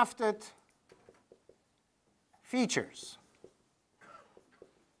 handcrafted features.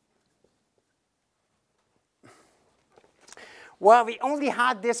 Well, we only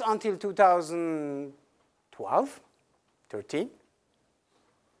had this until 2012, 13.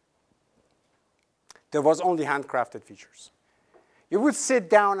 There was only handcrafted features. You would sit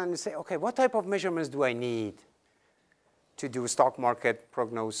down and say, okay, what type of measurements do I need to do stock market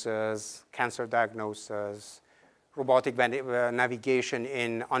prognosis, cancer diagnosis, robotic navigation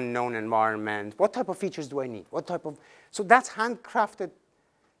in unknown environment? What type of features do I need? So that's handcrafted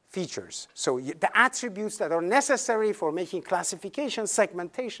features. So the attributes that are necessary for making classification,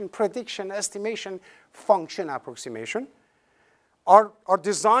 segmentation, prediction, estimation, function approximation are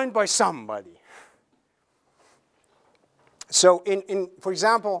designed by somebody. So for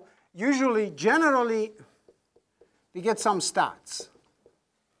example, generally, we get some stats.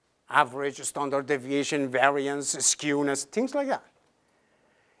 Average, standard deviation, variance, skewness, things like that.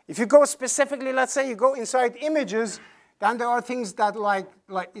 If you go specifically, let's say you go inside images, then there are things that like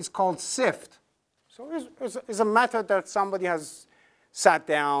it's called SIFT. So it's a method that somebody has sat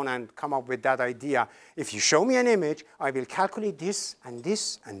down and come up with that idea. If you show me an image, I will calculate this and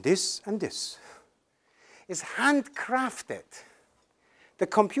this and this and this. It's handcrafted. The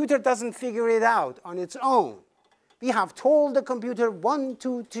computer doesn't figure it out on its own. We have told the computer 1,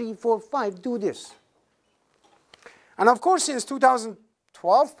 2, 3, 4, 5, do this. And of course, since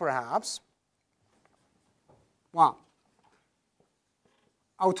 2012, perhaps, wow,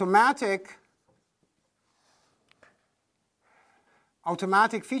 automatic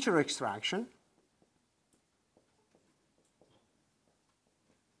feature extraction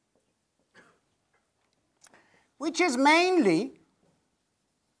which is mainly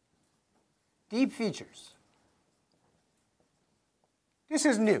deep features. This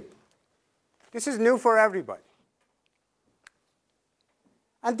is new. This is new for everybody.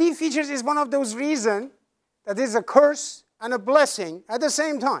 And deep features is one of those reasons that is a curse and a blessing at the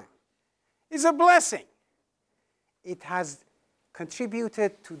same time. It's a blessing. It has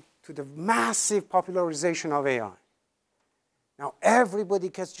contributed to the massive popularization of AI. Now everybody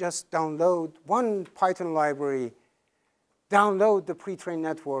can just download one Python library, download the pre-trained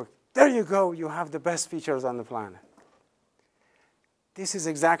network. There you go, you have the best features on the planet. This is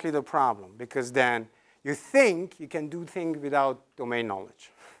exactly the problem, because then you think you can do things without domain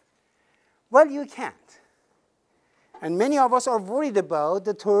knowledge. Well, you can't. And many of us are worried about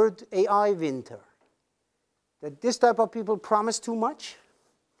the third AI winter, that this type of people promise too much,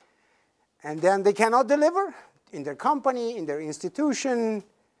 and then they cannot deliver in their company, in their institution.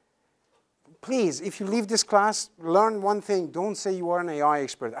 Please, if you leave this class, learn one thing. Don't say you are an AI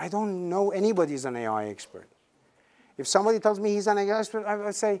expert. I don't know anybody who's an AI expert. If somebody tells me he's an AI expert, I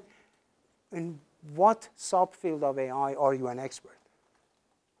would say, in what subfield of AI are you an expert?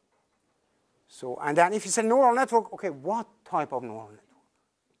 So, and then if it's a neural network, okay, what type of neural network?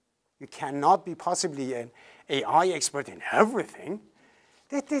 You cannot be possibly an AI expert in everything.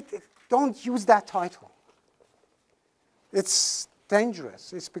 Don't use that title. It's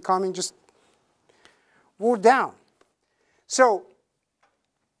dangerous. It's becoming just wore down. So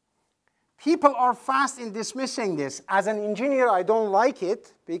people are fast in dismissing this. As an engineer, I don't like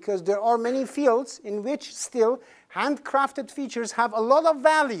it, because there are many fields in which still handcrafted features have a lot of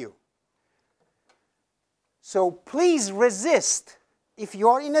value. So please resist. If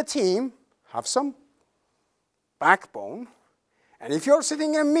you're in a team, have some backbone. And if you're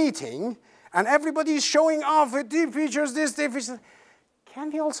sitting in a meeting and everybody is showing off with deep features, this, deep features, can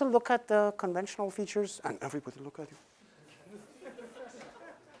we also look at the conventional features? And everybody look at you.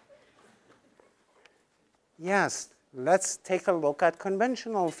 Yes, let's take a look at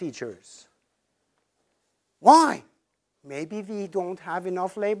conventional features. Why? Maybe we don't have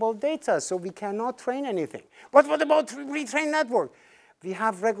enough labeled data, so we cannot train anything. But what about pre-trained network? We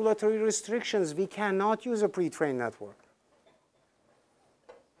have regulatory restrictions. We cannot use a pre-trained network.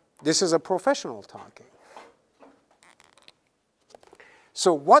 This is a professional talking.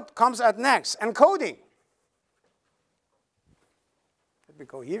 So what comes at next? Encoding. Let me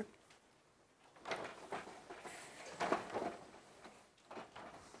go here.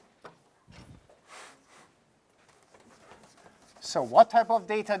 So what type of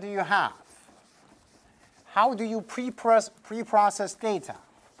data do you have? How do you pre-process data?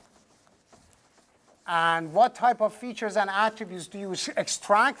 And what type of features and attributes do you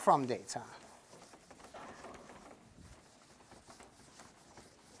extract from data?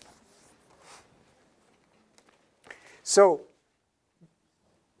 So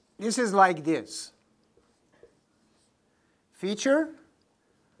this is like this. Feature,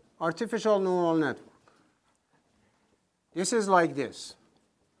 artificial neural network. This is like this.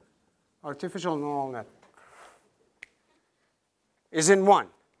 Artificial neural network is in one.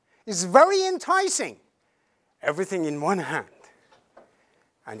 It's very enticing. Everything in one hand.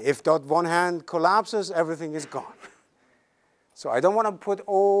 And if that one hand collapses, everything is gone. So I don't want to put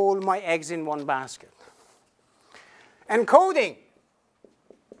all my eggs in one basket. Encoding.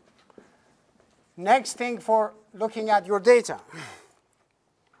 Next thing for looking at your data.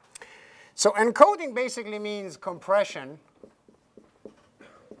 So encoding basically means compression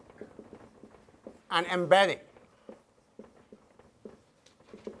and embedding.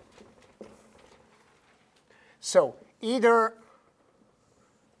 So either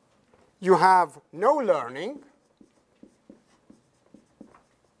you have no learning,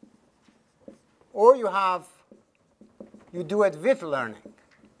 or you do it with learning.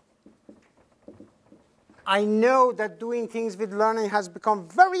 I know that doing things with learning has become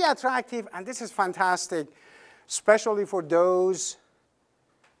very attractive, and this is fantastic, especially for those.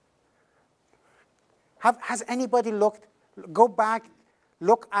 Has anybody go back,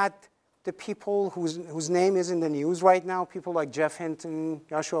 look at the people whose name is in the news right now, people like Jeff Hinton,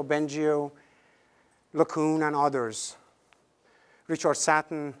 Joshua Bengio, LeCun, and others, Richard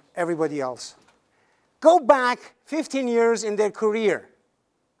Satin, everybody else. Go back 15 years in their career.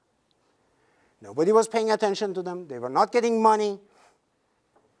 Nobody was paying attention to them. They were not getting money.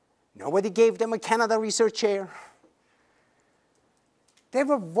 Nobody gave them a Canada Research Chair. They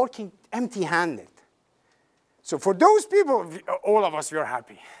were working empty-handed. So for those people, all of us were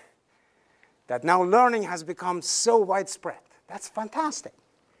happy that now learning has become so widespread. That's fantastic.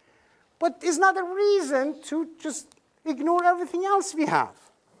 But it's not a reason to just ignore everything else we have.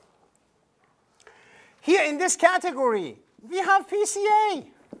 Here in this category, we have PCA.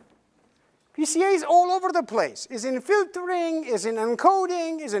 PCA is all over the place. It's in filtering, it's in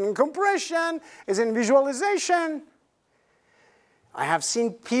encoding, it's in compression, it's in visualization. I have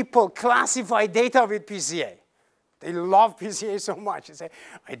seen people classify data with PCA. They love PCA so much. They say,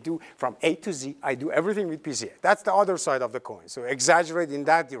 I do from A to Z, I do everything with PCA. That's the other side of the coin. So exaggerate in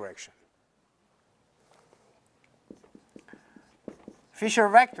that direction. Fisher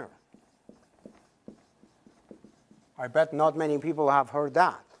vector. I bet not many people have heard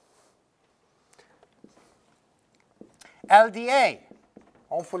that. LDA.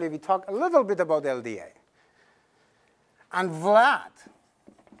 Hopefully we talk a little bit about LDA. And VLAD.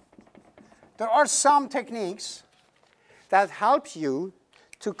 There are some techniques that help you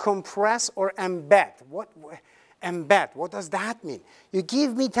to compress or embed. Embed, what does that mean? You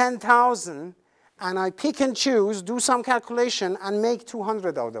give me 10,000 and I pick and choose, do some calculation and make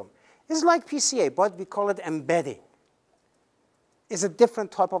 200 of them. It's like PCA, but we call it embedding. It's a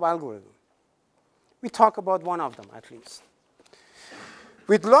different type of algorithm. We talk about one of them at least.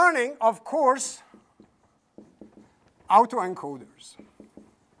 With learning, of course, autoencoders.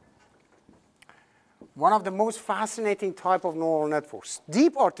 One of the most fascinating type of neural networks,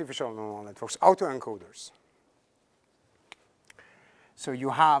 deep artificial neural networks, autoencoders. So you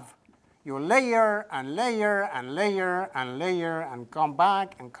have your layer and layer and layer and layer and come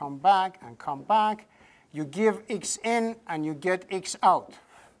back and come back and come back. You give X in and you get X out.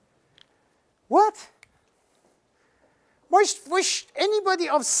 What? Wish anybody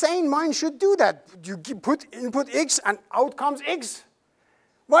of sane mind should do that. You put input X and out comes X.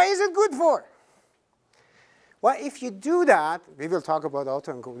 Why is it good for? Well, if you do that, we will talk about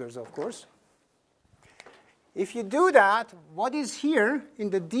autoencoders, of course. If you do that, what is here in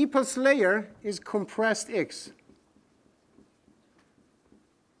the deepest layer is compressed X.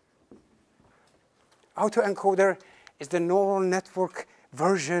 Autoencoder is the neural network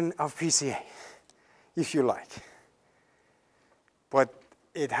version of PCA, if you like. But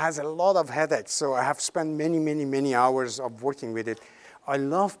it has a lot of headaches, so I have spent many, many, many hours of working with it. I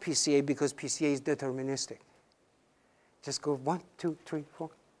love PCA because PCA is deterministic. Just go 1, 2, 3, 4.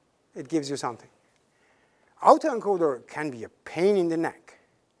 It gives you something. Autoencoder can be a pain in the neck.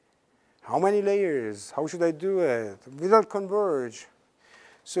 How many layers? How should I do it? Without converge.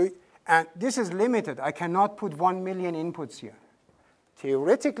 So, and this is limited. I cannot put 1 million inputs here.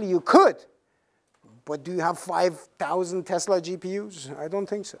 Theoretically, you could. But do you have 5,000 Tesla GPUs? I don't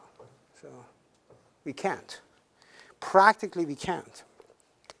think so. So we can't. Practically, we can't.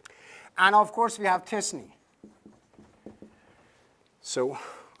 And of course, we have t-SNE. So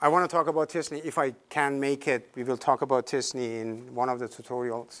I want to talk about t-SNE. If I can make it, we will talk about t-SNE in one of the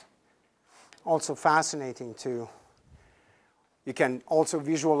tutorials. Also fascinating, too. You can also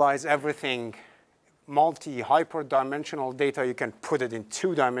visualize everything, multi-hyper-dimensional data. You can put it in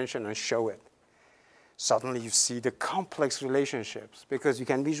 2 dimensions and show it. Suddenly, you see the complex relationships because you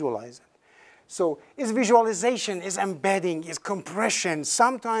can visualize it. So is visualization, is embedding, is compression.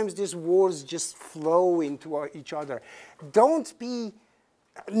 Sometimes these words just flow into each other.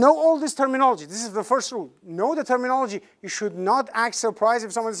 Know all this terminology. This is the first rule. Know the terminology. You should not act surprised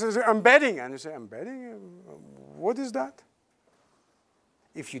if someone says embedding. And you say, embedding? What is that?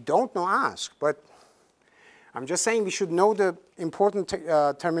 If you don't know, ask. But I'm just saying we should know the important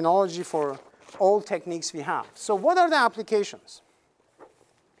terminology for all techniques we have. So what are the applications?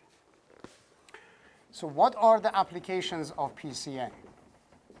 So what are the applications of PCA?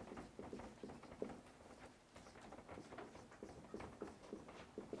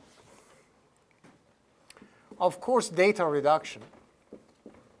 Of course, data reduction.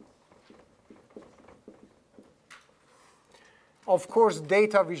 Of course,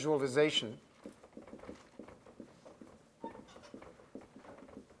 data visualization.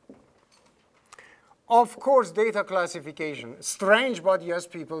 Of course, data classification. Strange, but yes,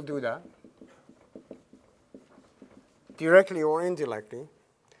 people do that, directly or indirectly.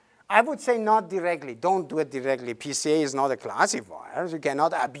 I would say not directly. Don't do it directly. PCA is not a classifier. You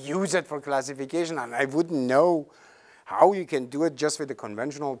cannot abuse it for classification, and I wouldn't know how you can do it just with the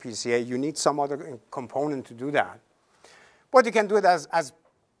conventional PCA. You need some other component to do that. But you can do it as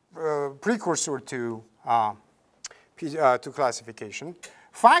precursor to classification.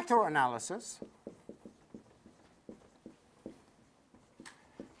 Factor analysis.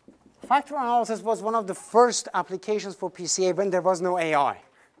 Factor analysis was one of the first applications for PCA when there was no AI.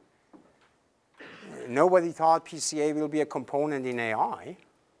 Nobody thought PCA will be a component in AI.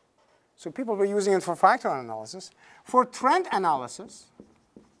 So people were using it for factor analysis. For trend analysis,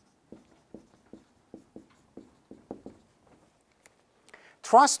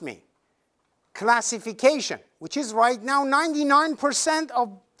 trust me, classification, which is right now 99%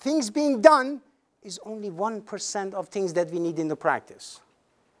 of things being done, is only 1% of things that we need in the practice.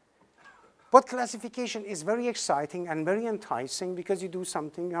 But classification is very exciting and very enticing because you do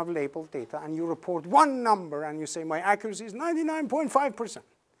something, you have labeled data, and you report one number, and you say, my accuracy is 99.5%.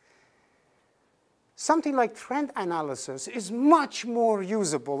 Something like trend analysis is much more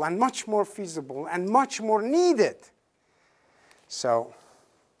usable and much more feasible and much more needed. So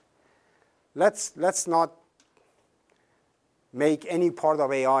let's not make any part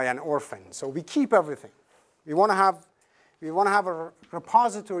of AI an orphan. So we keep everything. We want to have a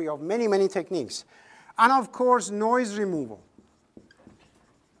repository of many, many techniques. And of course, noise removal.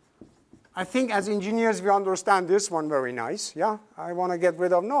 I think as engineers, we understand this one very nice. Yeah, I want to get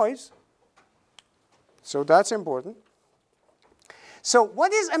rid of noise. So that's important. So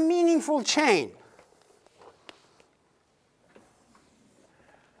what is a meaningful chain?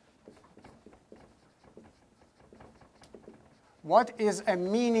 What is a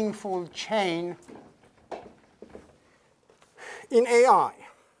meaningful chain in AI?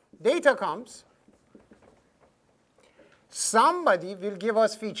 Data comes. Somebody will give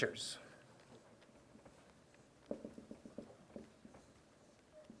us features.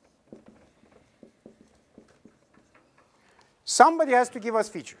 Somebody has to give us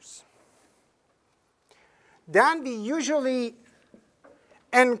features. Then we usually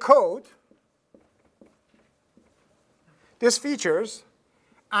encode these features,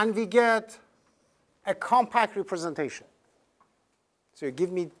 and we get a compact representation. So you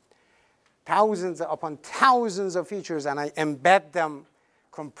give me thousands upon thousands of features, and I embed them,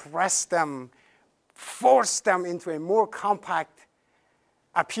 compress them, force them into a more compact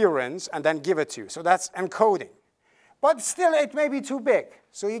appearance, and then give it to you. So that's encoding. But still, it may be too big.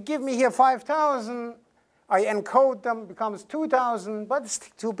 So you give me here 5,000. I encode them, becomes 2,000, but it's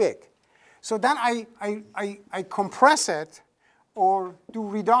too big. So then I compress it or do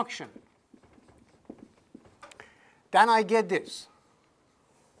reduction. Then I get this.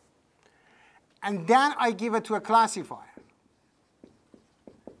 And then I give it to a classifier.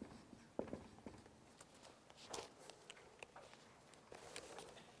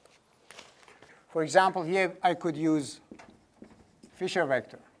 For example, here I could use Fisher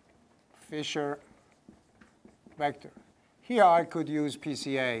vector. Fisher vector. Here I could use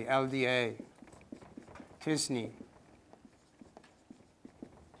PCA, LDA, Tisney.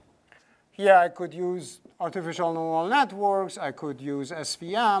 Here I could use artificial neural networks. I could use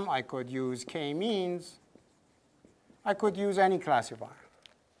SVM. I could use k-means. I could use any classifier.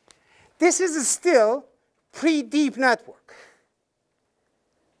 This is still pre-deep network.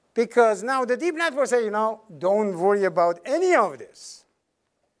 Because now the deep network say, don't worry about any of this.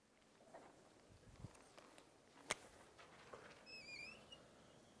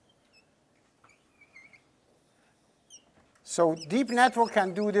 So deep network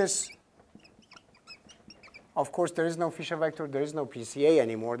can do this. Of course, there is no Fisher vector. There is no PCA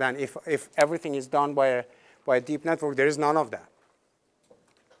anymore. Then if everything is done by a deep network, there is none of that.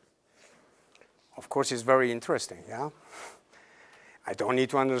 Of course, it's very interesting, yeah? I don't need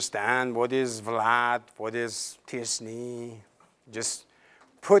to understand what is VLAD, what is Tisney. Just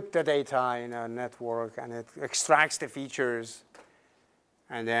put the data in a network, and it extracts the features.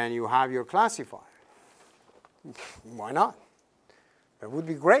 And then you have your classifier. Why not? That would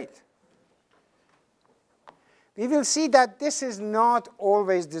be great. We will see that this is not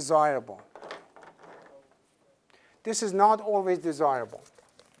always desirable. This is not always desirable.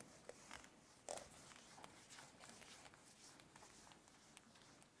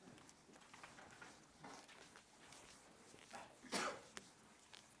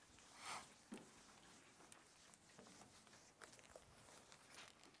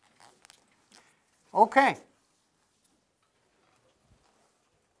 Okay.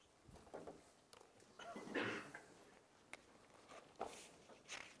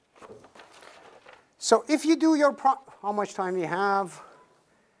 So if you do your how much time we have?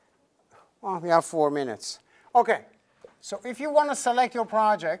 Well, we have 4 minutes. OK, so if you want to select your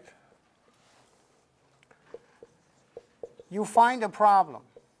project, you find a problem.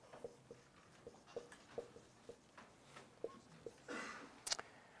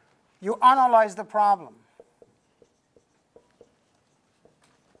 You analyze the problem.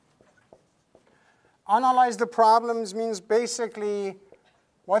 Analyze the problems means basically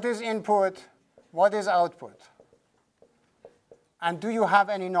what is input, what is output, and do you have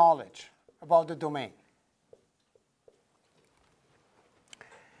any knowledge about the domain.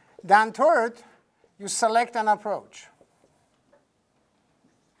 Then third, you select an approach.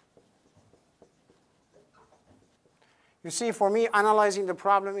 You see, for me, analyzing the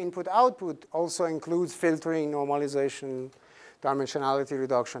problem input-output also includes filtering, normalization, dimensionality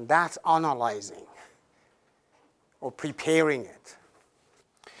reduction. That's analyzing or preparing it.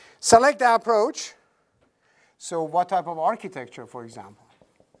 Select the approach. So what type of architecture, for example?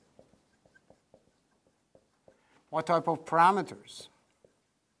 What type of parameters?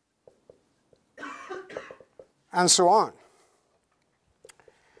 And so on.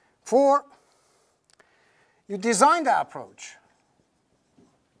 4, you design the approach.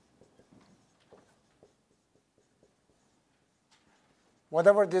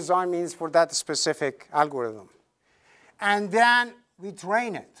 Whatever design means for that specific algorithm. And then we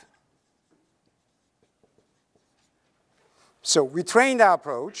train it. So we train the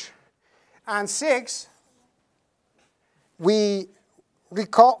approach. And 6, we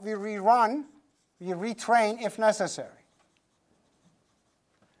rerun, we retrain if necessary.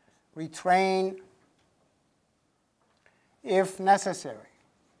 Retrain if necessary.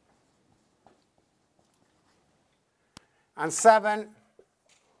 And 7,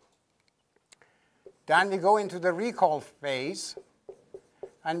 then we go into the recall phase,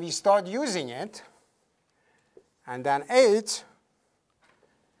 and we start using it. And then 8,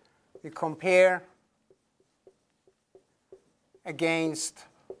 we compare against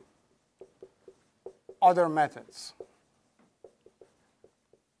other methods.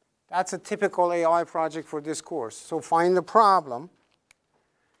 That's a typical AI project for this course. So find the problem.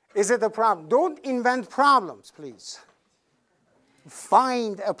 Is it a problem? Don't invent problems, please.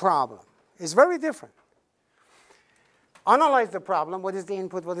 Find a problem. It's very different. Analyze the problem. What is the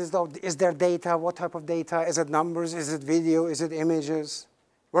input? Is there data? What type of data? Is it numbers? Is it video? Is it images?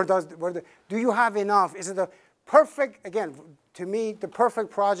 Do you have enough? Is it a perfect, again, to me, the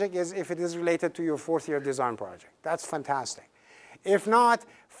perfect project is if it is related to your 4th-year design project. That's fantastic. If not,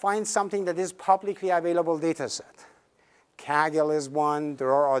 find something that is publicly available data set. Kaggle is one.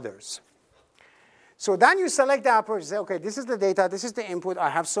 There are others. So then you select the approach. Say, OK, this is the data. This is the input. I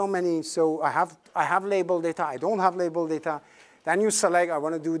have so many. So I have labeled data. I don't have labeled data. Then you select, I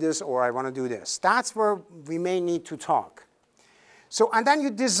want to do this or I want to do this. That's where we may need to talk. So, and then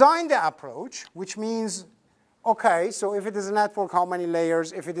you design the approach, which means, OK, so if it is a network, how many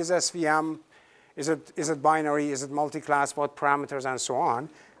layers? If it is SVM, is it binary? Is it multi-class? What parameters? And so on.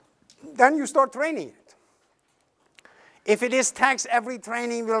 Then you start training it. If it is text, every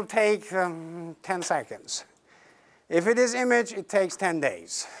training will take 10 seconds. If it is image, it takes 10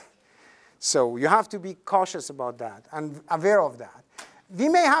 days. So you have to be cautious about that and aware of that. We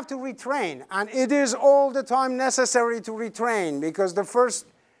may have to retrain, and it is all the time necessary to retrain because the first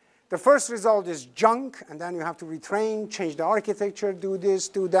result is junk, and then you have to retrain, change the architecture, do this,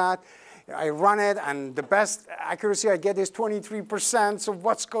 do that. I run it, and the best accuracy I get is 23%. So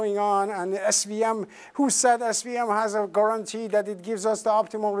what's going on? And SVM, who said SVM has a guarantee that it gives us the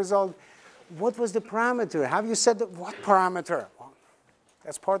optimal result? What was the parameter? Have you said what parameter? Well,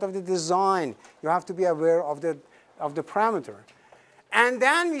 that's part of the design. You have to be aware of the parameter. And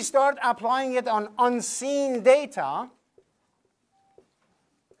then we start applying it on unseen data.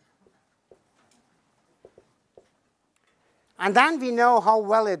 And then we know how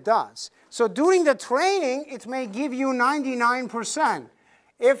well it does. So during the training, it may give you 99%.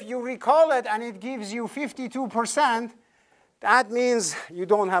 If you recall it and it gives you 52%, that means you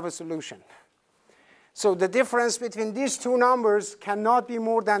don't have a solution. So the difference between these two numbers cannot be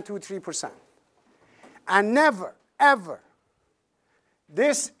more than 2-3%. And never, ever,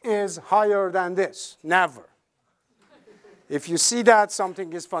 this is higher than this. Never. If you see that,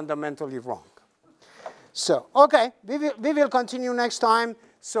 something is fundamentally wrong. So, OK, we will continue next time.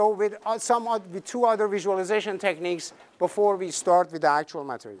 So with 2 other visualization techniques before we start with the actual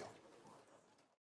material.